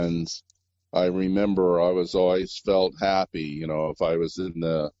 and I remember I was always felt happy, you know, if I was in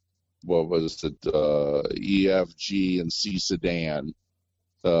the E, F, G, and C sedan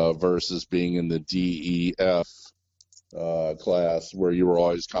versus being in the D, E, F class, where you were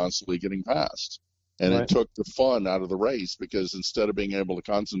always constantly getting passed. And Right. it took the fun out of the race, because instead of being able to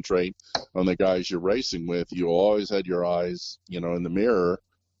concentrate on the guys you're racing with, you always had your eyes, in the mirror.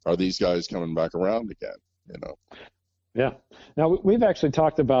 Are these guys coming back around again? Yeah. Now we've actually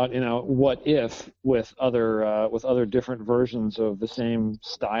talked about, what if with other different versions of the same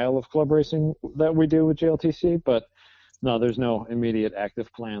style of club racing that we do with GLTC, but no, there's no immediate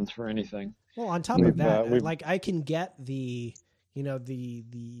active plans for anything. Well, on top of that, like I can get the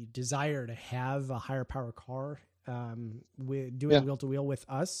desire to have a higher power car with doing wheel to wheel with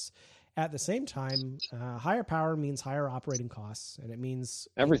us. At the same time, higher power means higher operating costs, and it means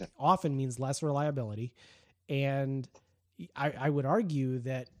everything. It often means less reliability. And I would argue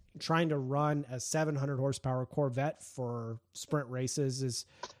that trying to run a 700 horsepower Corvette for sprint races is,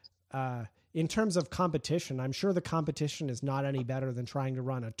 in terms of competition, I'm sure the competition is not any better than trying to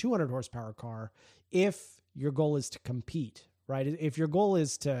run a 200 horsepower car if your goal is to compete, right? If your goal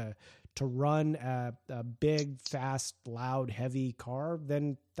is to run a big, fast, loud, heavy car,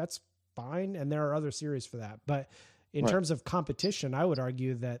 then that's fine. And there are other series for that. But in terms of competition, I would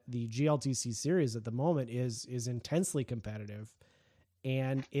argue that the GLTC series at the moment is intensely competitive,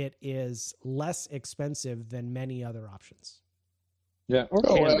 and it is less expensive than many other options. Yeah.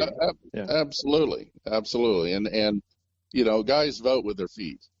 Absolutely. And guys vote with their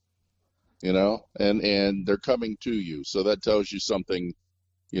feet, and they're coming to you. So that tells you something,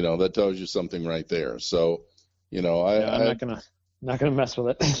 right there. So, I'm not gonna mess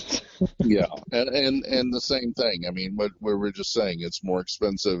with it. Yeah, and the same thing. I mean, what we were just saying, it's more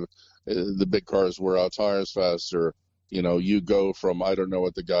expensive. The big cars wear out tires faster. You go from, I don't know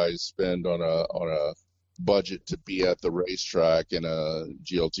what the guys spend on a budget to be at the racetrack in a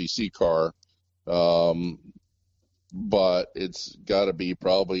GLTC car, but it's got to be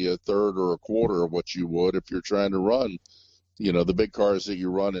probably a third or a quarter of what you would if you're trying to run, the big cars that you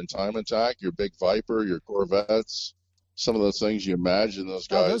run in Time Attack, your big Viper, your Corvettes. Some of those things you imagine those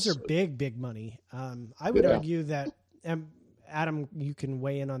guys. Those are big money. I would argue that, Adam, you can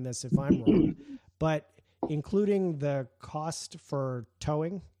weigh in on this if I'm wrong, but including the cost for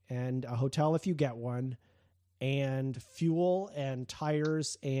towing and a hotel if you get one, and fuel and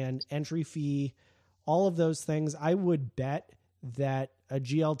tires and entry fee, all of those things, I would bet that a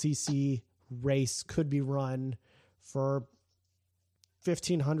GLTC race could be run for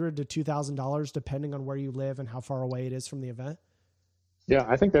 $1,500 to $2,000, depending on where you live and how far away it is from the event. Yeah,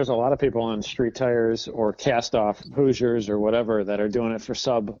 I think there's a lot of people on street tires or cast off Hoosiers or whatever that are doing it for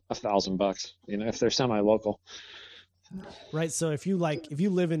sub $1,000, if they're semi-local. Right. So if you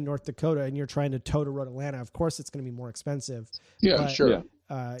live in North Dakota and you're trying to tow to Road Atlanta, of course it's going to be more expensive. Yeah, but, sure.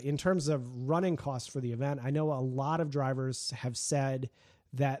 In terms of running costs for the event, I know a lot of drivers have said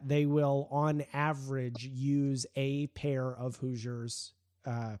that they will, on average, use a pair of Hoosiers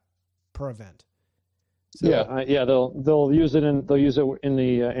per event. So, they'll use it in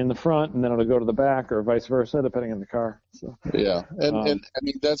the front, and then it'll go to the back, or vice versa, depending on the car. So and I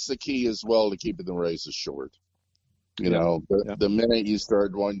mean that's the key as well to keeping the races short. The minute you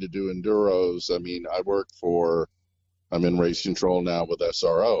start wanting to do enduros, I mean, I'm in race control now with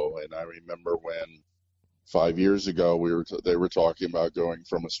SRO, and I remember when 5 years ago they were talking about going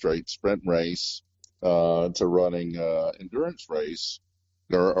from a straight sprint race to running endurance race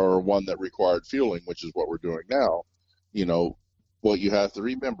or one that required fueling, which is what we're doing now. What you have to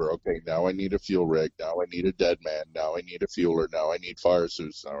remember, okay, now I need a fuel rig, now I need a dead man, now I need a fueler, now I need fire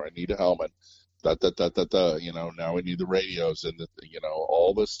suits, now I need a helmet, now I need the radios and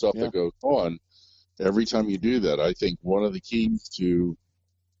all this stuff that goes on. Every time you do that, I think one of the keys to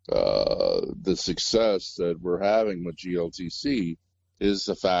the success that we're having with GLTC is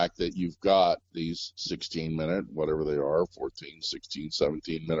the fact that you've got these 16-minute, whatever they are, 14, 16,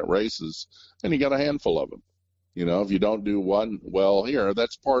 17-minute races, and you got a handful of them. If you don't do one well here,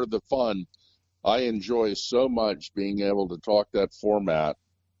 that's part of the fun. I enjoy so much being able to talk that format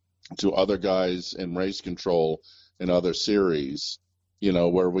to other guys in race control and other series,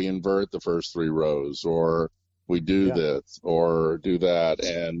 where we invert the first three rows, or we do this or do that,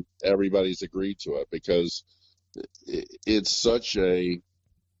 and everybody's agreed to it, because it's such a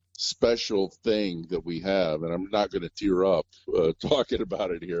special thing that we have. And I'm not going to tear up talking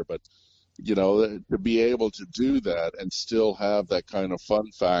about it here, but to be able to do that and still have that kind of fun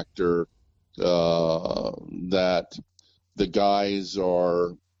factor, that the guys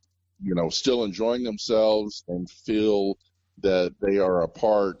are still enjoying themselves and feel that they are a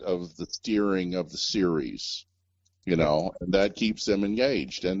part of the steering of the series, and that keeps them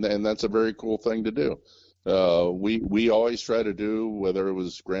engaged, and that's a very cool thing to do. We always try to do, whether it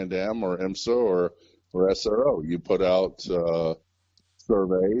was Grand Am or IMSA or SRO, you put out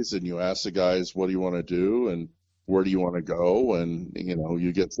surveys and you ask the guys, what do you want to do and where do you want to go? And,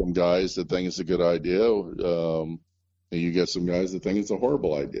 you get some guys that think it's a good idea. And you get some guys that think it's a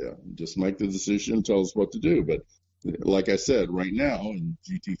horrible idea. Just make the decision, tell us what to do. But like I said, right now in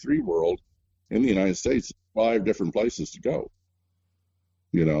GT3 world in the United States, 5 different places to go.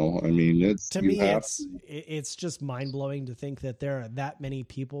 It's to me, it's just mind blowing to think that there are that many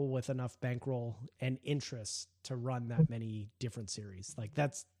people with enough bankroll and interest to run that many different series. Like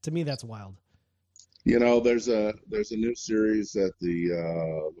to me, that's wild. There's a new series that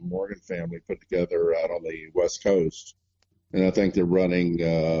the Morgan family put together out on the West Coast, and I think they're running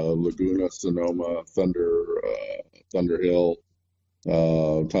Laguna, Sonoma, Thunder Hill.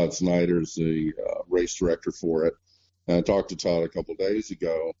 Todd Snyder's the race director for it. And I talked to Todd a couple of days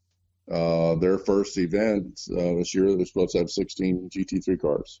ago. Their first event this year, they're supposed to have 16 GT3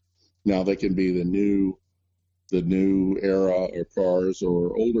 cars. Now they can be the new era of cars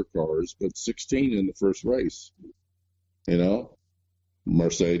or older cars, but 16 in the first race.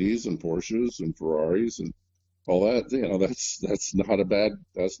 Mercedes and Porsches and Ferraris and all that. That's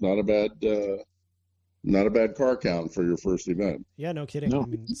not a bad car count for your first event. Yeah, no kidding. No.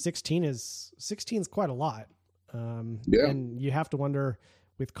 16 is quite a lot. Yeah. And you have to wonder,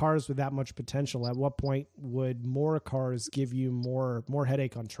 with cars with that much potential, at what point would more cars give you more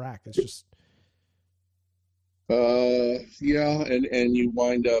headache on track? It's just yeah, and you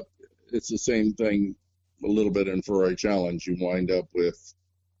wind up, it's the same thing a little bit in Ferrari Challenge. You wind up with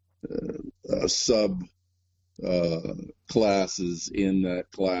sub classes in that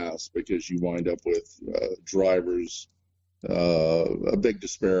class because you wind up with drivers, a big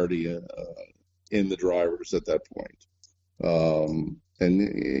disparity in the drivers at that point.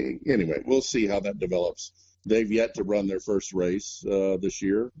 And anyway, we'll see how that develops. They've yet to run their first race this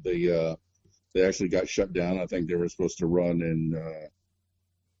year. They actually got shut down. I think they were supposed to run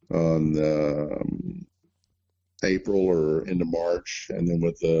on April or into March, and then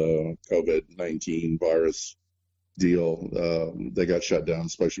with the COVID-19 virus deal, they got shut down,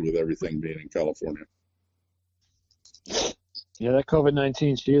 especially with everything being in California. Yeah, that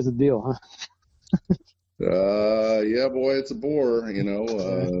COVID-19, she is a deal, huh? Yeah, boy, it's a bore,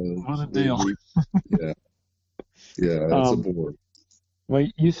 What a deal. Yeah, it's a bore. Well,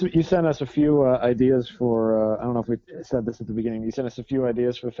 you sent us a few ideas for, I don't know if we said this at the beginning, you sent us a few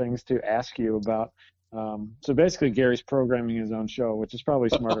ideas for things to ask you about. So basically Gary's programming his own show, which is probably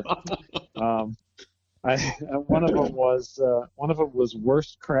smarter. One of them was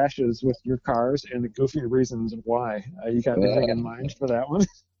worst crashes with your cars and the goofy reasons why. You got anything in mind for that one?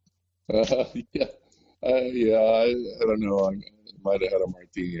 Yeah. I don't know. I might have had a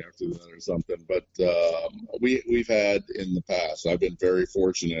martini after that or something. But we've had in the past. I've been very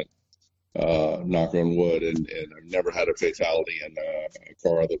fortunate, knock on wood, and I've never had a fatality in a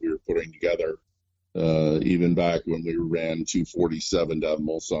car that we were putting together. Even back when we ran 247 down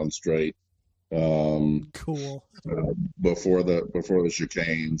Mulsanne Straight. Cool. Before the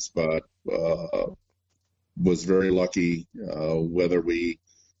chicanes, but was very lucky. Whether we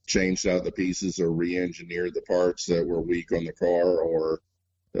changed out the pieces or re-engineered the parts that were weak on the car, or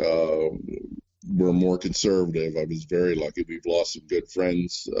were more conservative, I was very lucky. We've lost some good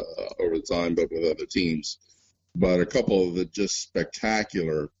friends over the time, but with other teams. But a couple of the just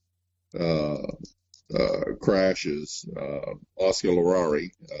spectacular crashes. Oscar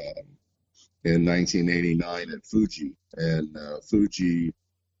Larari in 1989 at Fuji, and Fuji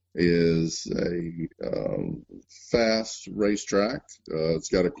is a fast racetrack. It's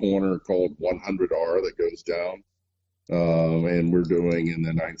got a corner called 100R that goes down, and we're doing in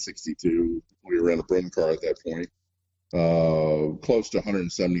the 962. We were in a Brun car at that point, close to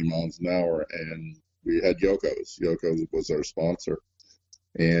 170 miles an hour, and we had Yoko's. Yoko was our sponsor,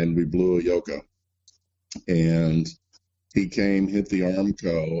 and we blew a Yoko. And he came, hit the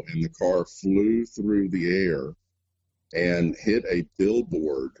Armco, and the car flew through the air and hit a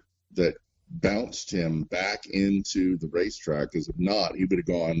billboard that bounced him back into the racetrack, because if not, he would have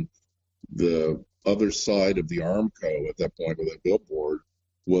gone the other side of the Armco. At that point, with that billboard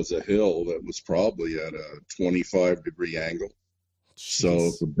was a hill that was probably at a 25-degree angle. Jeez. So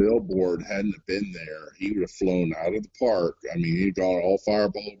if the billboard hadn't have been there, he would have flown out of the park. I mean, he'd gone all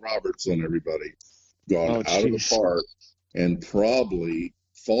Fireball Roberts on everybody, gone out of the park, and probably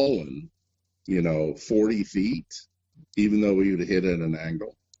fallen, 40 feet, even though he would have hit at an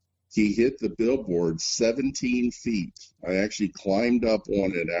angle. He hit the billboard 17 feet. I actually climbed up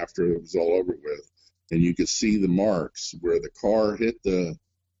on it after it was all over with, and you could see the marks where the car hit the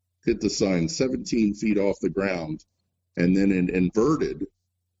sign 17 feet off the ground, and then it inverted,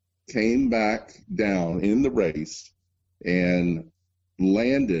 came back down in the race, and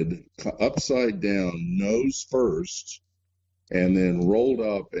landed upside down, nose first, and then rolled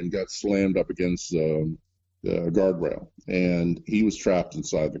up and got slammed up against the guardrail. And he was trapped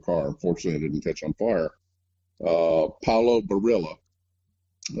inside the car. Unfortunately, it didn't catch on fire. Paulo Barilla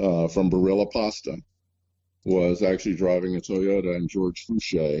from Barilla Pasta was actually driving a Toyota, and George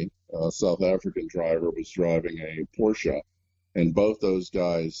Fouché, a South African driver, was driving a Porsche. And both those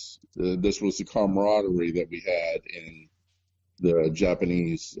guys, this was the camaraderie that we had in the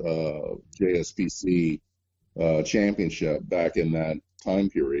Japanese JSPC championship back in that time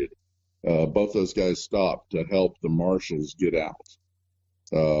period. Both those guys stopped to help the marshals get out,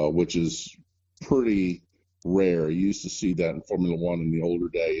 which is pretty rare. You used to see that in Formula One in the older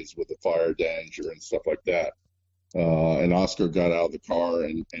days with the fire danger and stuff like that. And Oscar got out of the car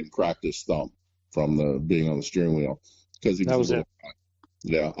and cracked his thumb from being on the steering wheel because he was a little guy.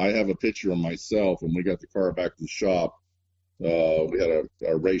 Yeah, I have a picture of myself when we got the car back to the shop. We had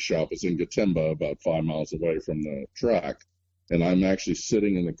a race shop. It's in Gatimba, about 5 miles away from the track. And I'm actually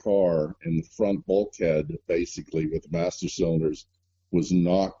sitting in the car, and the front bulkhead, basically, with the master cylinders, was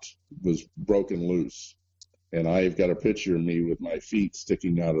broken loose. And I've got a picture of me with my feet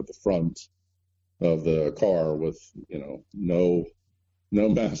sticking out of the front of the car with, no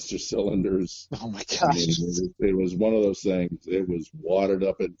master cylinders. Oh my gosh. I mean, it was one of those things. It was wadded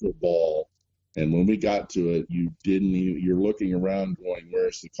up into a ball. And when we got to it, you're looking around going,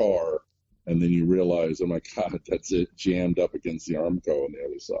 where's the car? And then you realize, oh my God, that's it, jammed up against the Armco on the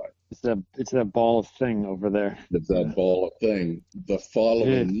other side. It's that ball of thing over there. It's that ball of thing. The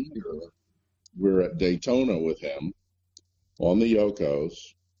following year, we're at Daytona with him on the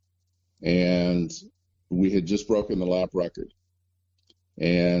Yokos, and we had just broken the lap record.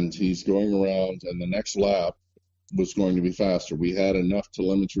 And he's going around, and the next lap was going to be faster. We had enough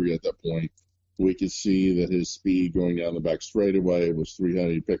telemetry at that point. We could see that his speed going down the back straightaway was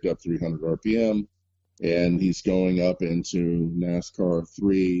 300. He picked up 300 RPM, and he's going up into NASCAR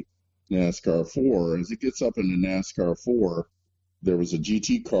 3, NASCAR 4. As he gets up into NASCAR 4, there was a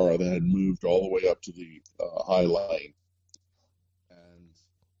GT car that had moved all the way up to the high lane. And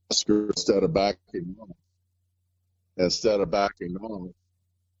Oscar, instead of backing off,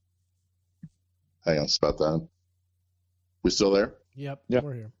 hang on about that. We still there? Yep.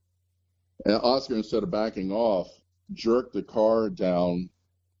 We're here. And Oscar, instead of backing off, jerked the car down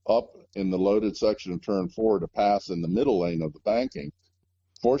up in the loaded section of turn 4 to pass in the middle lane of the banking.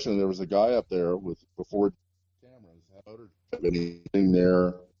 Fortunately, there was a guy up there before cameras, sitting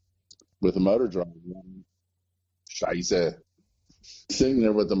there with a motor drive running. Scheiße. Sitting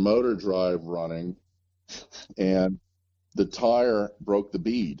there with the motor drive running, and the tire broke the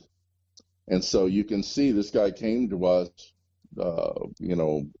bead. And so you can see this guy came to us,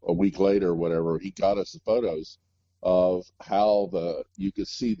 a week later or whatever. He got us the photos of how you could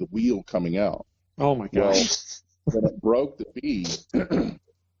see the wheel coming out. Oh my gosh. Well, when it broke the bead,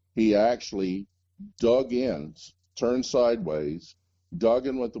 he actually dug in, turned sideways, dug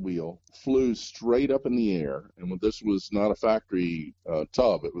in with the wheel, flew straight up in the air. And this was not a factory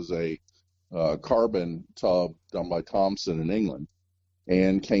tub. It was a carbon tub done by Thomson in England,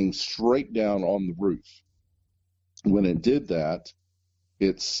 and came straight down on the roof. When it did that,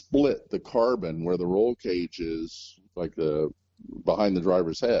 it split the carbon where the roll cage is, like behind the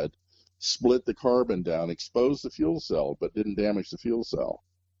driver's head, split the carbon down, exposed the fuel cell, but didn't damage the fuel cell,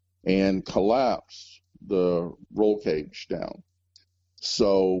 and collapsed the roll cage down.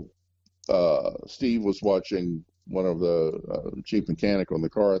 So Steve was watching, one of the chief mechanic on the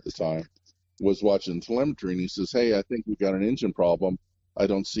car at the time, was watching telemetry, and he says, hey, I think we got an engine problem. I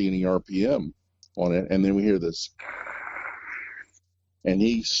don't see any RPM on it. And then we hear this, and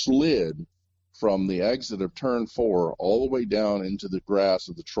he slid from the exit of turn 4 all the way down into the grass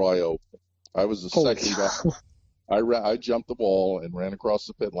of the tri-oval. I was the second guy. I jumped the wall and ran across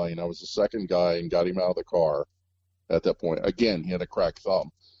the pit lane. I was the second guy and got him out of the car at that point. Again, he had a cracked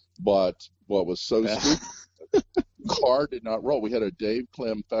thumb. But what was so stupid, the car did not roll. We had a Dave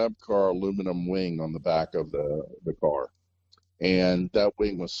Clem Fab Car aluminum wing on the back of the car. And that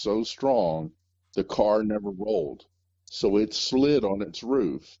wing was so strong, the car never rolled. So it slid on its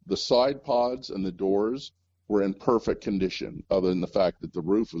roof. The side pods and the doors were in perfect condition, other than the fact that the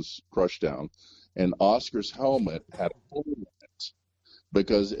roof was crushed down. And Oscar's helmet had a hole in it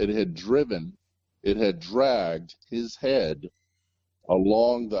because it had dragged his head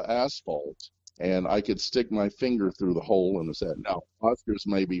along the asphalt, and I could stick my finger through the hole in his head. Now, Oscar's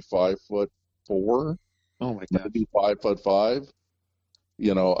maybe 5'4". Oh my God. Maybe 5'5".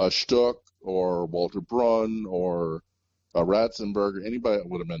 A Stuck or Walter Brunn or a Ratzenberger, anybody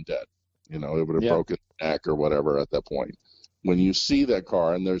would have been dead. It would have broken the neck or whatever at that point. when you see that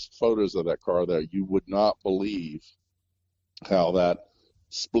car, and there's photos of that car there, you would not believe how that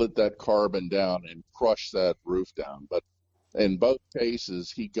split that carbon down and crushed that roof down. But in both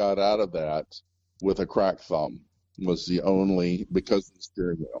cases, he got out of that with a cracked thumb, was the only, because of the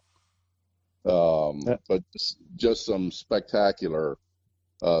steering wheel. But just some spectacular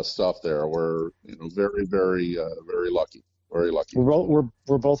stuff there. We're, very, very, very lucky. Very lucky. Were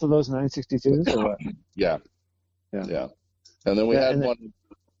both of those 962s or what? Yeah. And then we had one.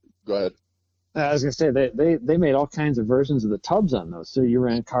 Go ahead. I was gonna say they made all kinds of versions of the tubs on those. So you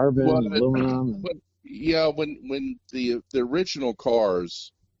ran carbon, aluminum. When the original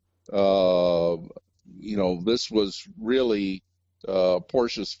cars, this was really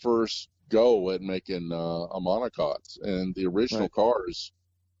Porsche's first go at making a monocoque, and the original cars,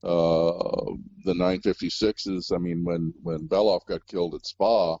 the 956s. I mean, when Beloff got killed at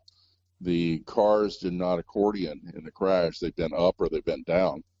Spa, the cars did not accordion in the crash. They bent up or they bent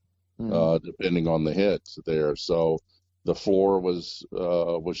down, depending on the hit there. So the floor was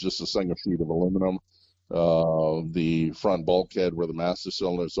just a single sheet of aluminum. The front bulkhead where the master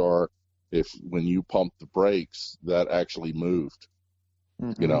cylinders are, when you pumped the brakes, that actually moved.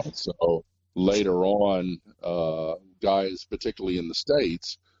 So later on, guys, particularly in the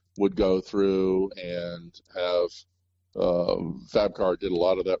States, would go through and have Fabcar did a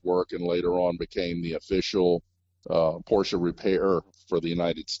lot of that work, and later on became the official Porsche repair for the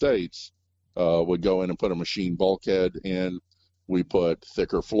United States. Would go in and put a machine bulkhead in. We put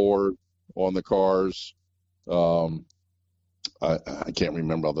thicker floor on the cars. I can't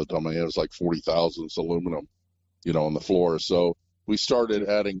remember off the top of my head. It was like 40 thousandths aluminum, on the floor. So we started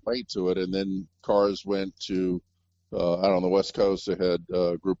adding weight to it, and then cars went to out on the West Coast. They had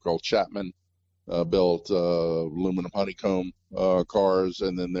a group called Chapman, built aluminum honeycomb cars,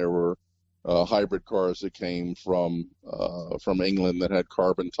 and then there were hybrid cars that came from England that had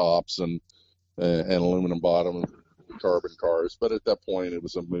carbon tops and aluminum bottom carbon cars. But at that point, it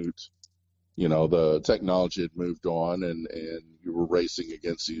was a moot. The technology had moved on, and you were racing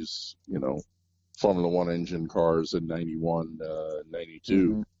against these, Formula One engine cars in 91,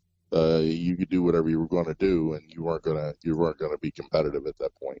 92. You could do whatever you were going to do, and you weren't going to be competitive at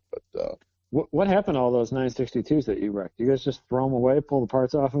that point. But what happened to all those 962s that you wrecked? You guys just throw them away, pull the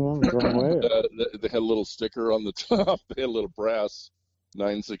parts off of them, and throw them away? They had a little sticker on the top. They had a little brass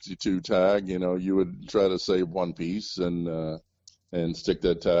 962 tag. You would try to save one piece and stick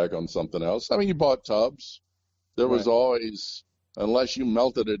that tag on something else. I mean, you bought tubs. There was always, unless you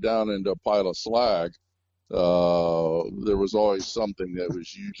melted it down into a pile of slag, there was always something that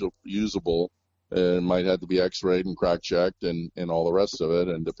was usable and might have to be x-rayed and crack checked and all the rest of it.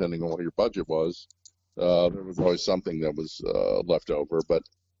 And depending on what your budget was, there was always something that was left over. But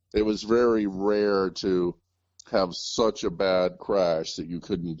it was very rare to have such a bad crash that you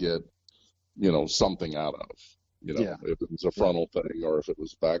couldn't get, something out of. If it was a frontal thing or if it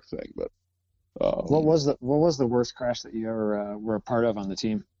was a back thing. But what was the worst crash that you ever were a part of on the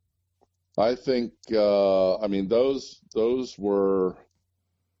team? I think those were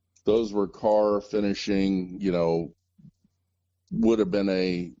car finishing. Would have been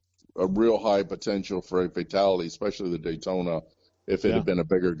a real high potential for a fatality, especially the Daytona, if it had been a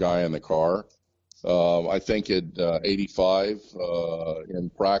bigger guy in the car. I think at 85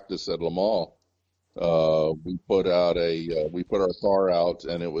 in practice at Le Mans. We put our car out,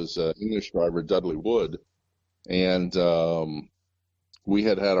 and it was English driver Dudley Wood, and we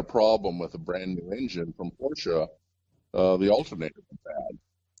had a problem with a brand new engine from Porsche. The alternator was bad.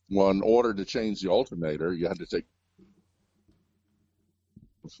 In order to change the alternator, you had to take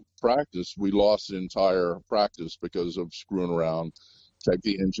practice. We lost the entire practice because of screwing around. Take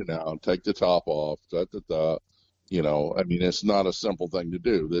the engine out, take the top off, it's not a simple thing to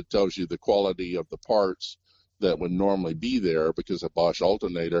do. That tells you the quality of the parts that would normally be there, because a Bosch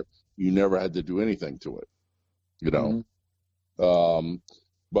alternator, you never had to do anything to it,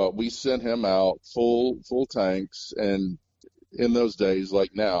 But we sent him out full tanks, and in those days,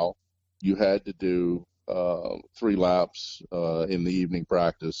 like now, you had to do 3 laps in the evening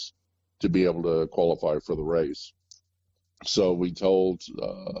practice to be able to qualify for the race. So we told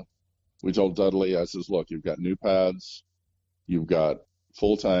Dudley, I says, look, you've got new pads, you've got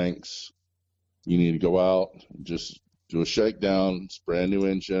full tanks, you need to go out, just do a shakedown, it's a brand new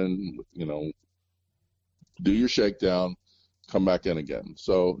engine, do your shakedown, come back in again.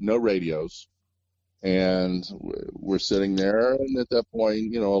 So no radios. And we're sitting there, and at that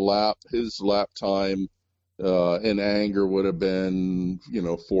point, his lap time in anger would have been,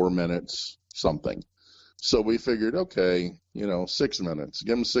 4 minutes something. So we figured, okay, 6 minutes.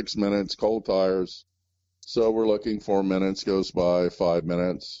 Give him 6 minutes, cold tires, So we're looking, 4 minutes goes by, 5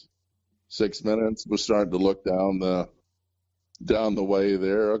 minutes, 6 minutes. We're starting to look down the way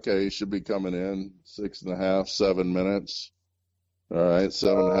there. Okay, he should be coming in 6.5, 7 minutes. All right,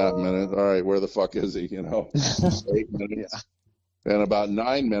 7.5 minutes. All right, where the fuck is he? 8 minutes. Yeah. And about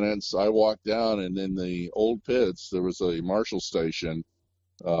 9 minutes, I walked down, and in the old pits, there was a Marshall station.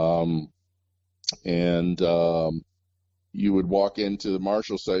 You would walk into the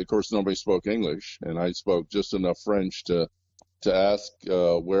Marshall station. Of course, nobody spoke English, and I spoke just enough French to ask,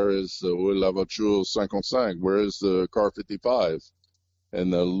 where is la voiture 55? Where is the car 55?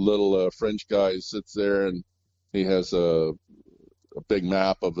 And the little French guy sits there, and he has a big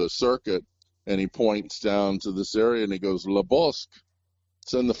map of the circuit, and he points down to this area, and he goes, Le Bosque.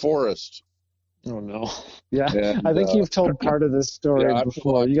 It's in the forest. Oh, no. Yeah, and, I think you've told part of this story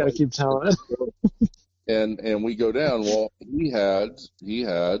before. You got to keep telling it. And we go down. Well, he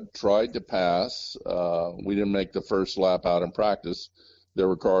had tried to pass. We didn't make the first lap out in practice. There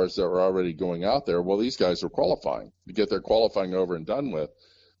were cars that were already going out there. Well, these guys were qualifying to get their qualifying over and done with.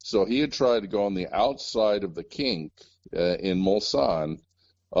 So he had tried to go on the outside of the kink in Mulsanne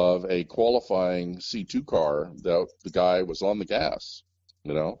of a qualifying C2 car that the guy was on the gas,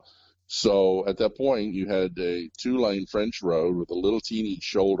 So at that point, you had a 2-lane French road with a little teeny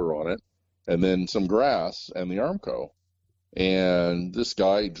shoulder on it, and then some grass and the Armco. And this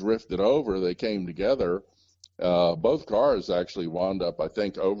guy drifted over. They came together. Both cars actually wound up, I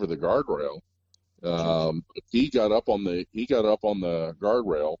think, over the guardrail. He got up on the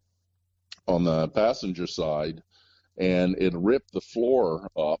guardrail on the passenger side, and it ripped the floor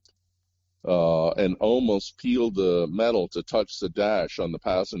up and almost peeled the metal to touch the dash on the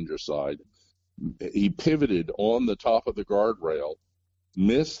passenger side. He pivoted on the top of the guardrail,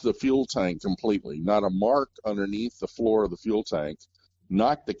 missed the fuel tank completely, not a mark underneath the floor of the fuel tank,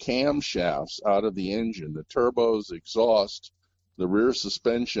 knocked the camshafts out of the engine, the turbos, exhaust, the rear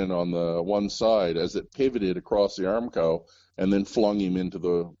suspension on the one side as it pivoted across the Armco, and then flung him into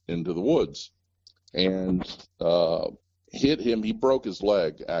the woods, and hit him. He broke his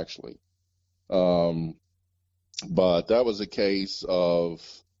leg, actually. But that was a case of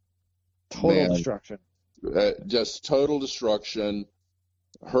total destruction. Just total destruction.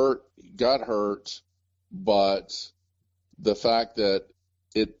 Got hurt, but the fact that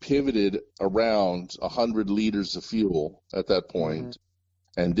it pivoted around 100 liters of fuel at that point,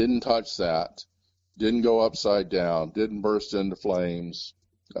 and didn't touch that, didn't go upside down, didn't burst into flames,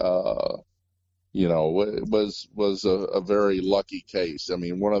 it was a very lucky case. I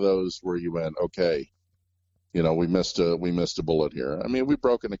mean, one of those where you went, okay, we missed a bullet here. I mean, we've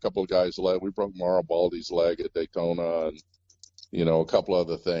broken a couple of guys' leg. We broke Mauro Baldi's leg at Daytona, and a couple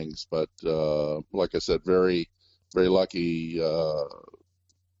other things. But like I said, very, very lucky.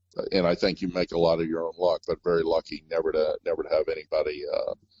 And I think you make a lot of your own luck, but very lucky never to have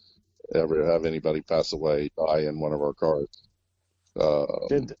anybody pass away, die in one of our cars.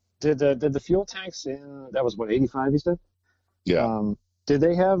 Did the fuel tanks in, that was what, 85 you said? Yeah. Did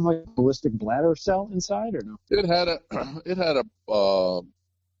they have like a ballistic bladder cell inside or no? It had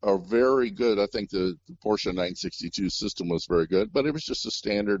a very good, I think the Porsche 962 system was very good, but it was just a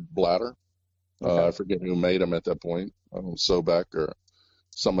standard bladder. Okay. I forget who made them at that point. I don't know, Sobek or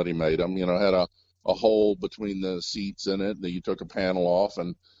somebody made them. Had a hole between the seats in it that you took a panel off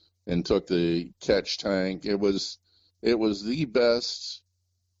and took the catch tank. It was the best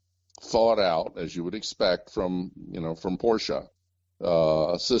thought out, as you would expect from Porsche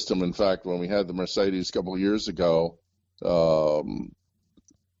system. In fact, when we had the Mercedes a couple of years ago,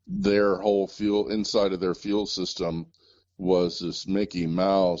 their whole fuel inside of their fuel system was this Mickey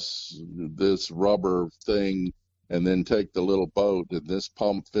Mouse, this rubber thing, and then take the little boat, and this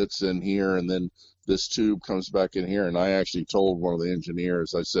pump fits in here, and then this tube comes back in here. And I actually told one of the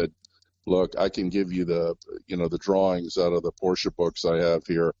engineers, I said, look, I can give you the drawings out of the Porsche books I have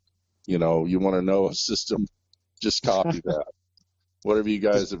here. You want to know a system, just copy that. Whatever you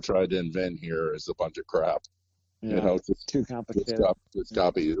guys have tried to invent here is a bunch of crap. Yeah, it's too complicated. Just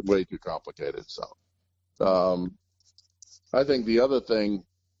copy it. Way too complicated. So, I think the other thing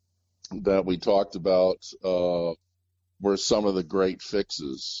that we talked about were some of the great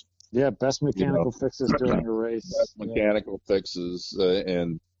fixes. Yeah, best mechanical fixes during a race. Best mechanical fixes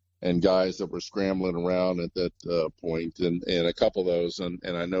and guys that were scrambling around at that point, and a couple of those. And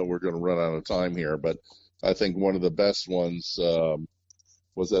I know we're going to run out of time here, but I think one of the best ones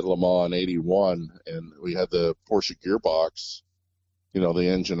was at Le Mans in '81, and we had the Porsche gearbox, the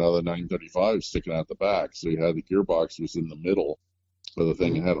engine of the 935 sticking out the back. So you had the gearbox was in the middle of the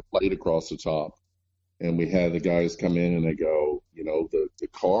thing and had a plate across the top. And we had the guys come in and they go, the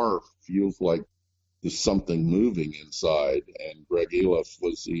car feels like there's something moving inside. And Greg Eliff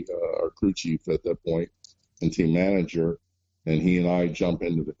was our crew chief at that point and team manager. And he and I jump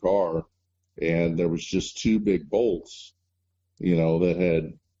into the car, and there was just two big bolts, that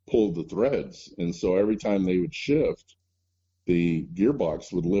had pulled the threads. And so every time they would shift, the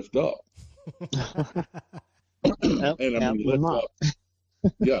gearbox would lift up. Lift up.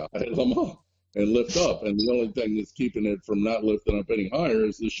 Yeah, come on. And lift up. And the only thing that's keeping it from not lifting up any higher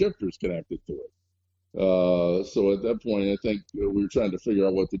is the shifters connected to it. So at that point, I think we were trying to figure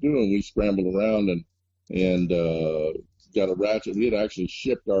out what to do, and we scrambled around and got a ratchet. We had actually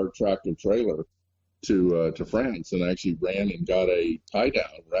shipped our tractor trailer to France, and actually ran and got a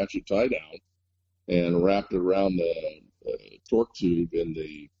ratchet tie down, and wrapped it around the torque tube in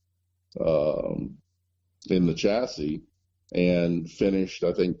the chassis, and finished,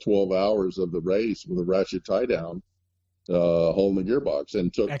 I think, 12 hours of the race with a ratchet tie down, holding the gearbox,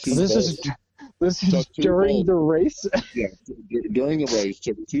 and took two bolts. This is during the race? Yeah, during the race,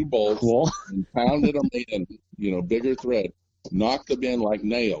 took two bolts and pounded them in, bigger thread, knocked them in like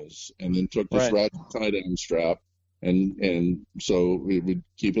nails, and then took this ratchet tie-down strap, and so we would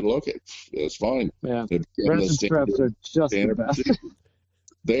keep it located. It's fine. Yeah, ratchet straps are just the best.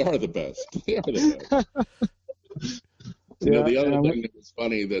 They are the best. They are the best. The other thing that was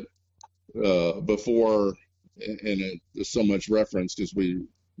funny that before, and there's so much reference because we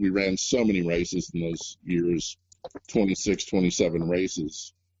ran so many races in those years, 26, 27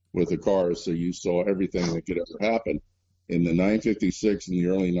 races with the cars, so you saw everything that could ever happen. In the 956 and the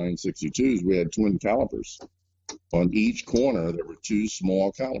early 962s, we had twin calipers. On each corner, there were two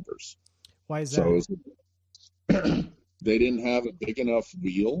small calipers. Why is that? So they didn't have a big enough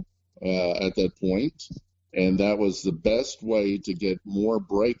wheel at that point, and that was the best way to get more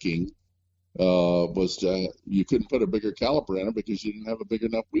braking. You couldn't put a bigger caliper in it because you didn't have a big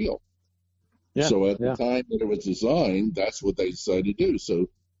enough wheel. Yeah, so at the time that it was designed, that's what they decided to do. So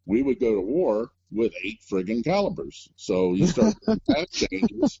we would go to war with 8 friggin' calipers. So you start pad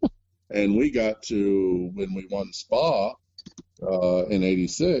changes, and we got to, when we won Spa in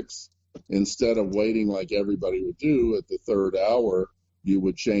 '86, instead of waiting like everybody would do at the third hour, you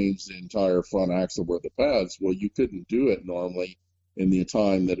would change the entire front axle with the pads. Well, you couldn't do it normally in the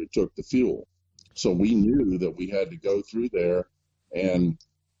time that it took the fuel. So we knew that we had to go through there and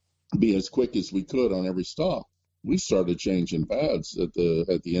be as quick as we could on every stop. We started changing pads at the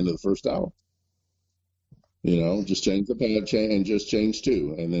end of the first hour. Just change the pad and just change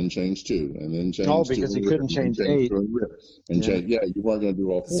 2, and then change 2, and then change 2. Oh, because you couldn't change 8. And you weren't going to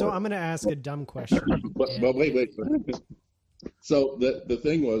do all 4. So I'm going to ask a dumb question. but wait. So the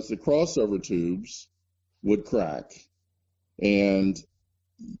thing was, the crossover tubes would crack, and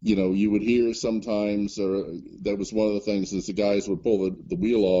you would hear sometimes, or that was one of the things, as the guys would pull the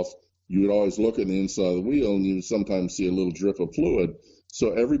wheel off, you would always look at the inside of the wheel, and you would sometimes see a little drip of fluid.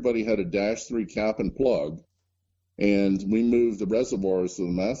 So everybody had a -3 cap and plug, and we moved the reservoirs to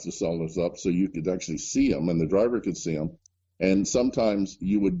the master cylinders up so you could actually see them, and the driver could see them. And sometimes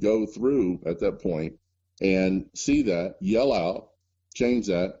you would go through at that point and see that, yell out, change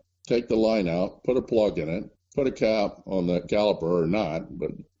that, take the line out, put a plug in it, put a cap on the caliper or not,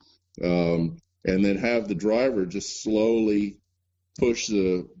 but and then have the driver just slowly push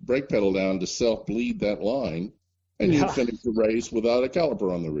the brake pedal down to self-bleed that line, and you finish the race without a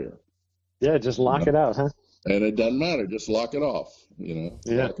caliper on the rear. Yeah, just lock it out, huh? And it doesn't matter, just lock it off, Yeah.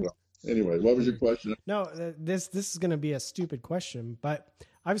 Lock it off. Anyway, what was your question? No, this is going to be a stupid question, but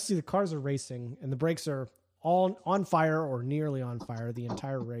obviously the cars are racing and the brakes are all on fire or nearly on fire the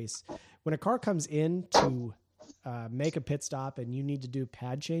entire race. When a car comes in to make a pit stop and you need to do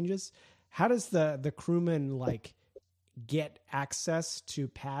pad changes, how does the crewman get access to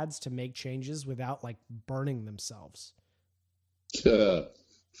pads to make changes without burning themselves? Fair,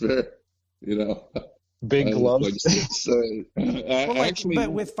 big gloves.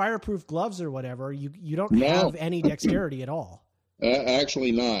 But with fireproof gloves or whatever, you don't have any dexterity at all.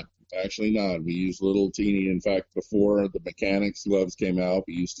 Actually not. We use little teeny. In fact, before the mechanics gloves came out,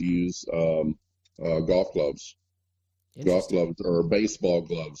 we used to use golf gloves. Golf gloves or baseball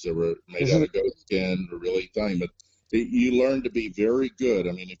gloves that were made out of goat skin, or really tiny. But you learn to be very good.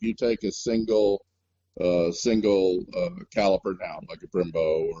 I mean, if you take a single caliper down, like a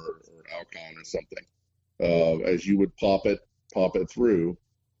Brembo or Alcon or something, as you would pop it through.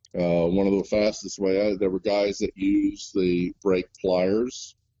 One of the fastest way, there were guys that used the brake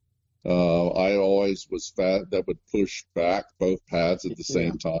pliers. I always was that would push back both pads at the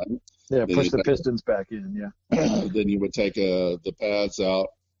same time. Yeah, push the pistons back in, yeah. Then you would take the pads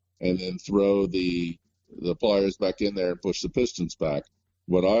out and then throw the pliers back in there and push the pistons back.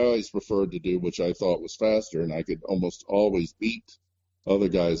 What I always preferred to do, which I thought was faster, and I could almost always beat other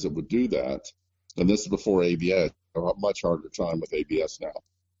guys that would do that, and this is before ABS, I have a much harder time with ABS now,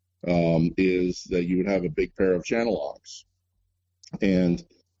 is that you would have a big pair of channel locks, and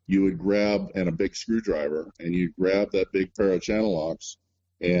you would grab, and a big screwdriver, and you'd grab that big pair of channel locks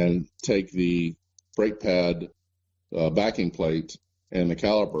and take the brake pad backing plate and the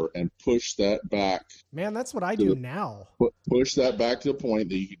caliper and push that back. Man, that's what I do now. Push that back to the point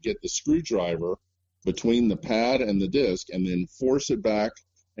that you could get the screwdriver between the pad and the disc, and then force it back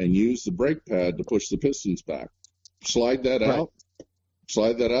and use the brake pad to push the pistons back. Slide that out,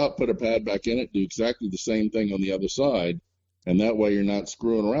 put a pad back in it, do exactly the same thing on the other side, and that way you're not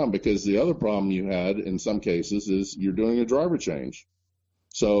screwing around, because the other problem you had in some cases is you're doing a driver change.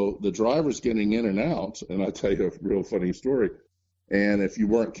 So the driver's getting in and out, and I'll tell you a real funny story. And if you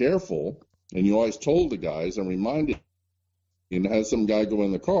weren't careful, and you always told the guys and reminded, you had some guy go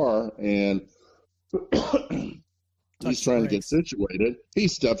in the car and he's trying to get situated, he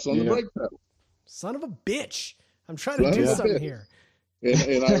steps on the brake pedal. Son of a bitch. I'm trying to do something here.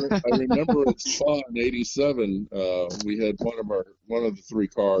 And I remember at Spa in '87, we had one of the three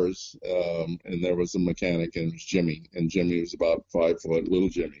cars, and there was a mechanic, and it was Jimmy, and Jimmy was about 5 foot, little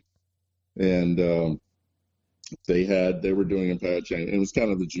Jimmy, and they were doing a pad change. It was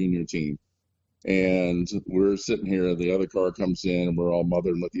kind of the junior team, and we're sitting here. The other car comes in, and we're all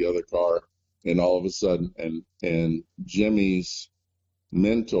mothering with the other car, and all of a sudden, and Jimmy's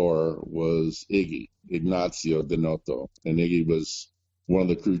mentor was Ignacio Denoto, and Iggy was one of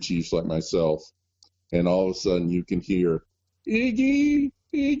the crew chiefs like myself, and all of a sudden you can hear Iggy,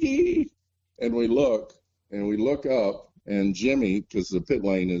 and we look up, and Jimmy, because the pit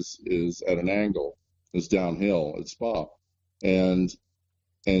lane is at an angle, is downhill at Spa, and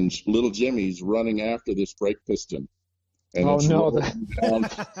little Jimmy's running after this brake piston, and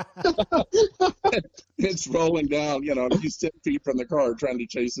it's rolling down, he's 10 feet from the car trying to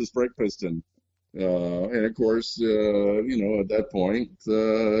chase this brake piston. And of course, at that point,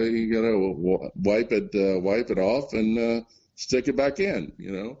 you gotta wipe it off and stick it back in.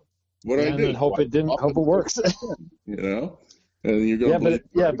 What I do? And hope it works. And you're going to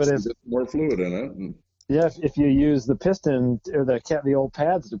get more fluid in it. Yeah, if you use the piston or the old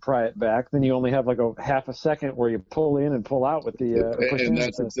pads to pry it back, then you only have like a half a second where you pull in and pull out with the. And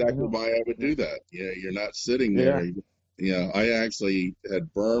that's exactly why I would do that. Yeah, you're not sitting there. Yeah. I actually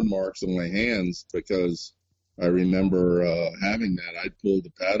had burn marks on my hands because I remember having that. I pulled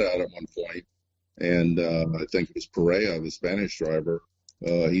the pad out at one point, and I think it was Perea, the Spanish driver.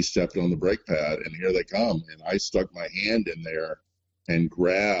 He stepped on the brake pad, and here they come. And I stuck my hand in there and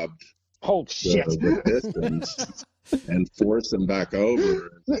grabbed the pistons and forced them back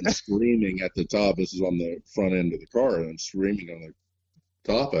over, and screaming at the top. This is on the front end of the car, and I'm screaming on the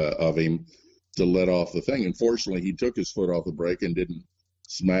top of him to let off the thing. Unfortunately, he took his foot off the brake and didn't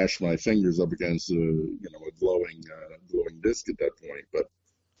smash my fingers up against a glowing disc at that point. But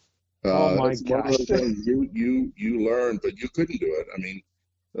oh my that's gosh, one of the things you learn, but you couldn't do it. I mean,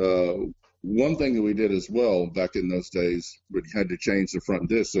 one thing that we did as well back in those days, we had to change the front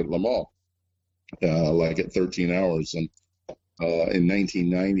disc at Le Mans, like at 13 hours. And in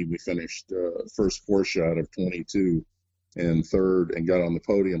 1990, we finished first Porsche out of 22 and third, and got on the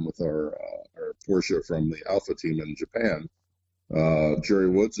podium with our Porsche from the Alpha team in Japan. Jerry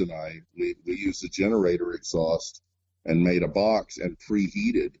Woods and I, we used a generator exhaust and made a box and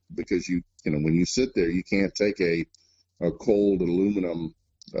preheated, because when you sit there, you can't take a cold aluminum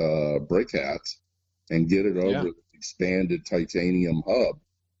brake hat and get it over the expanded titanium hub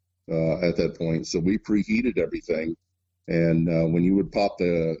at that point. So we preheated everything, and when you would pop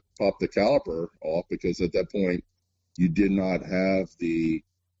the caliper off, because at that point you did not have the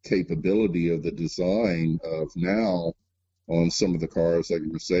capability of the design of now on some of the cars like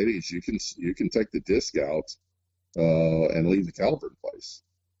Mercedes. You can take the disc out and leave the caliper in place.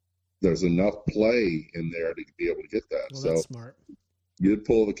 There's enough play in there to be able to get that. Well, that's smart. You'd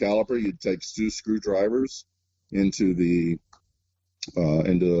pull the caliper, you'd take 2 screwdrivers into the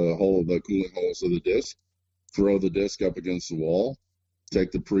hole of the cooling holes of the disc, throw the disc up against the wall,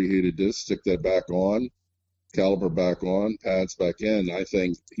 take the preheated disc, stick that back on, caliper back on, pads back in. I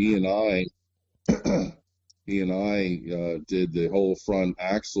think he and I did the whole front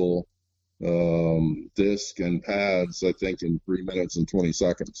axle disc and pads, I think, in 3 minutes and 20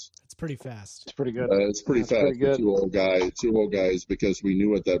 seconds. It's pretty fast. It's pretty good. It's pretty fast. Pretty good. Two old guys, because we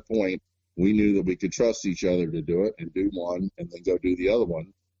knew at that point, we knew that we could trust each other to do it and do one and then go do the other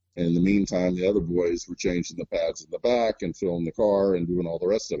one. And in the meantime, the other boys were changing the pads in the back and filling the car and doing all the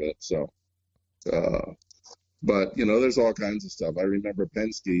rest of it. So But, there's all kinds of stuff. I remember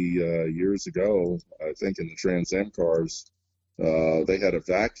Penske years ago, I think in the Trans Am cars, they had a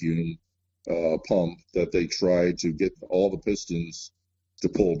vacuum pump that they tried to get all the pistons to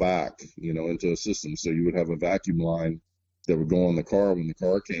pull back, into a system. So you would have a vacuum line that would go on the car when the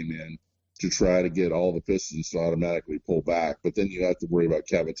car came in to try to get all the pistons to automatically pull back. But then you have to worry about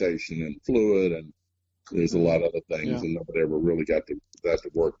cavitation and fluid, and there's a lot of other things, and nobody ever really got that to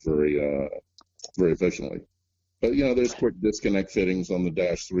work very efficiently. But, there's quick disconnect fittings on the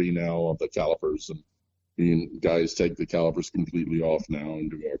Dash 3 now of the calipers, and guys take the calipers completely off now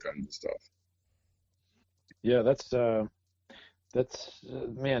and do all kinds of stuff. Yeah, that's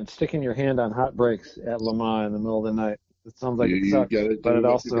man, sticking your hand on hot brakes at Le Mans in the middle of the night. It sounds like it sucks, but it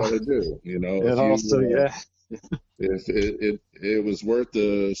also you gotta do. If it was worth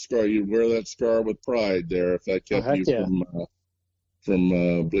the scar, you'd wear that scar with pride there if that kept you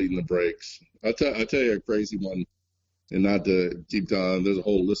from bleeding the brakes. I'll tell you a crazy one, and not to keep telling. There's a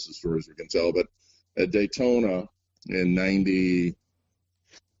whole list of stories we can tell, but at Daytona in '92,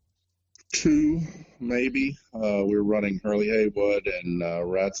 maybe, we were running Hurley Haywood and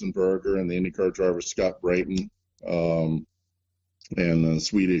Ratzenberger and the IndyCar driver Scott Brayton, and the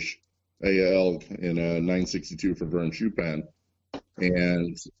Swedish AL in a 962 for Vern Chupan,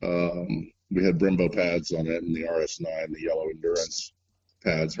 and we had Brembo pads on it and the RS9, the yellow endurance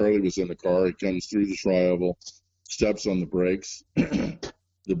pads. Hurley was in the car. He comes through the tri-oval, steps on the brakes.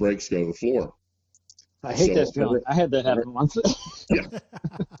 The brakes go to the floor. I hate that feeling. I had that happen once. Yeah,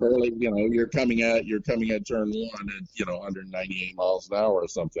 Hurley, you're coming at turn one at 198 miles an hour or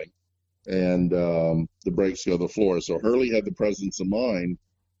something, and the brakes go to the floor. So Hurley had the presence of mind.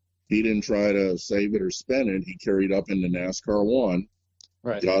 He didn't try to save it or spin it. He carried up into NASCAR 1,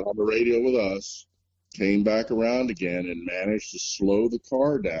 got on the radio with us, came back around again, and managed to slow the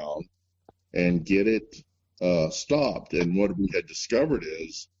car down and get it stopped. And what we had discovered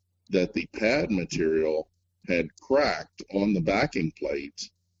is that the pad material had cracked on the backing plate,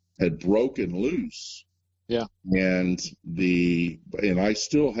 had broken loose. Yeah. And I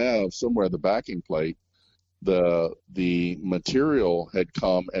still have somewhere the backing plate. The material had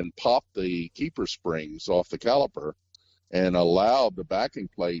come and popped the keeper springs off the caliper and allowed the backing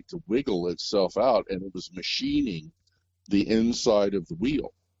plate to wiggle itself out, and it was machining the inside of the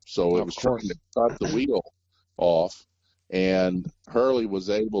wheel. So it was trying to cut the wheel off, and Hurley was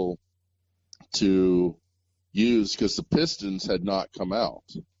able to use, because the pistons had not come out.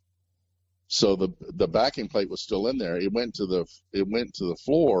 So the backing plate was still in there. It went to the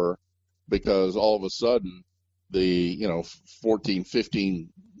floor because all of a sudden the 14, 15,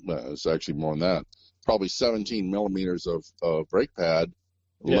 it's actually more than that, probably 17 millimeters of brake pad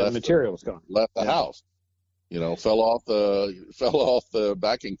the material was gone. Left the house. Fell off the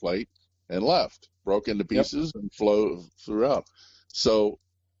backing plate and left, broke into pieces and flew throughout. So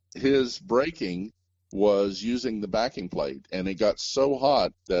his braking was using the backing plate, and it got so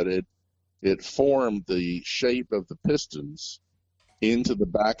hot that it formed the shape of the pistons into the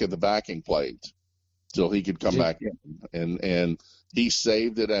back of the backing plate till he could come back in, and he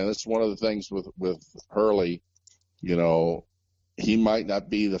saved it. And it's one of the things with Hurley, he might not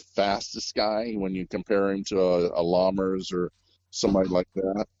be the fastest guy when you compare him to a Lammers or somebody like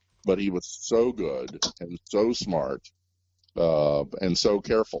that, but he was so good and so smart and so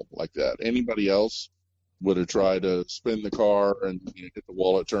careful like that. Anybody else would have tried to spin the car and hit the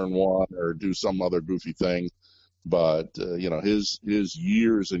wall at turn one or do some other goofy thing. But, his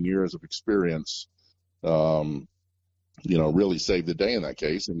years and years of experience, really saved the day in that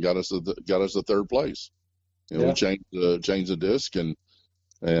case and got us to third place. We changed the disc and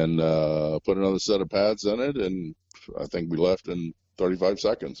put another set of pads in it, and I think we left in 35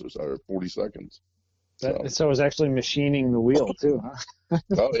 seconds or 40 seconds. So it was actually machining the wheel too, huh?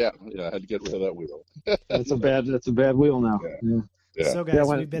 Oh yeah, I had to get rid of that wheel. That's a bad wheel now. Yeah. So guys,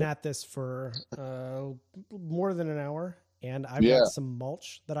 we've been at this for more than an hour, and I've got some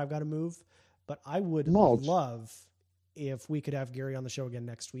mulch that I've got to move. But I would love if we could have Gary on the show again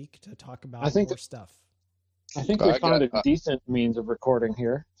next week to talk about more stuff. I think we found a decent means of recording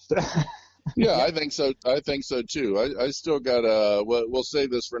here. Yeah, I think so. I think so too. I still got we'll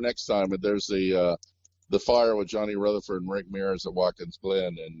save this for next time. But there's the fire with Johnny Rutherford and Rick Mears at Watkins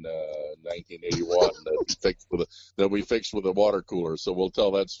Glen in 1981 that we fixed with a water cooler. So we'll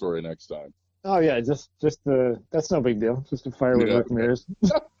tell that story next time. Oh yeah, just that's no big deal. Just a fire with Rick Mears.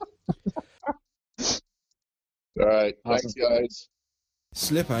 All right, awesome. Thanks guys.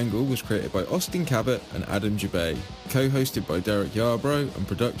 Slip Angle was created by Austin Cabot and Adam Jabay. co-hosted by Derek Yarbrough and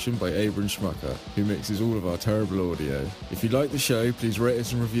production by Abram Schmucker, who mixes all of our terrible audio. If you like the show, please rate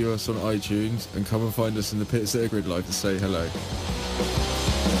us and review us on iTunes, and come and find us in the pits at a Grid Life to say hello.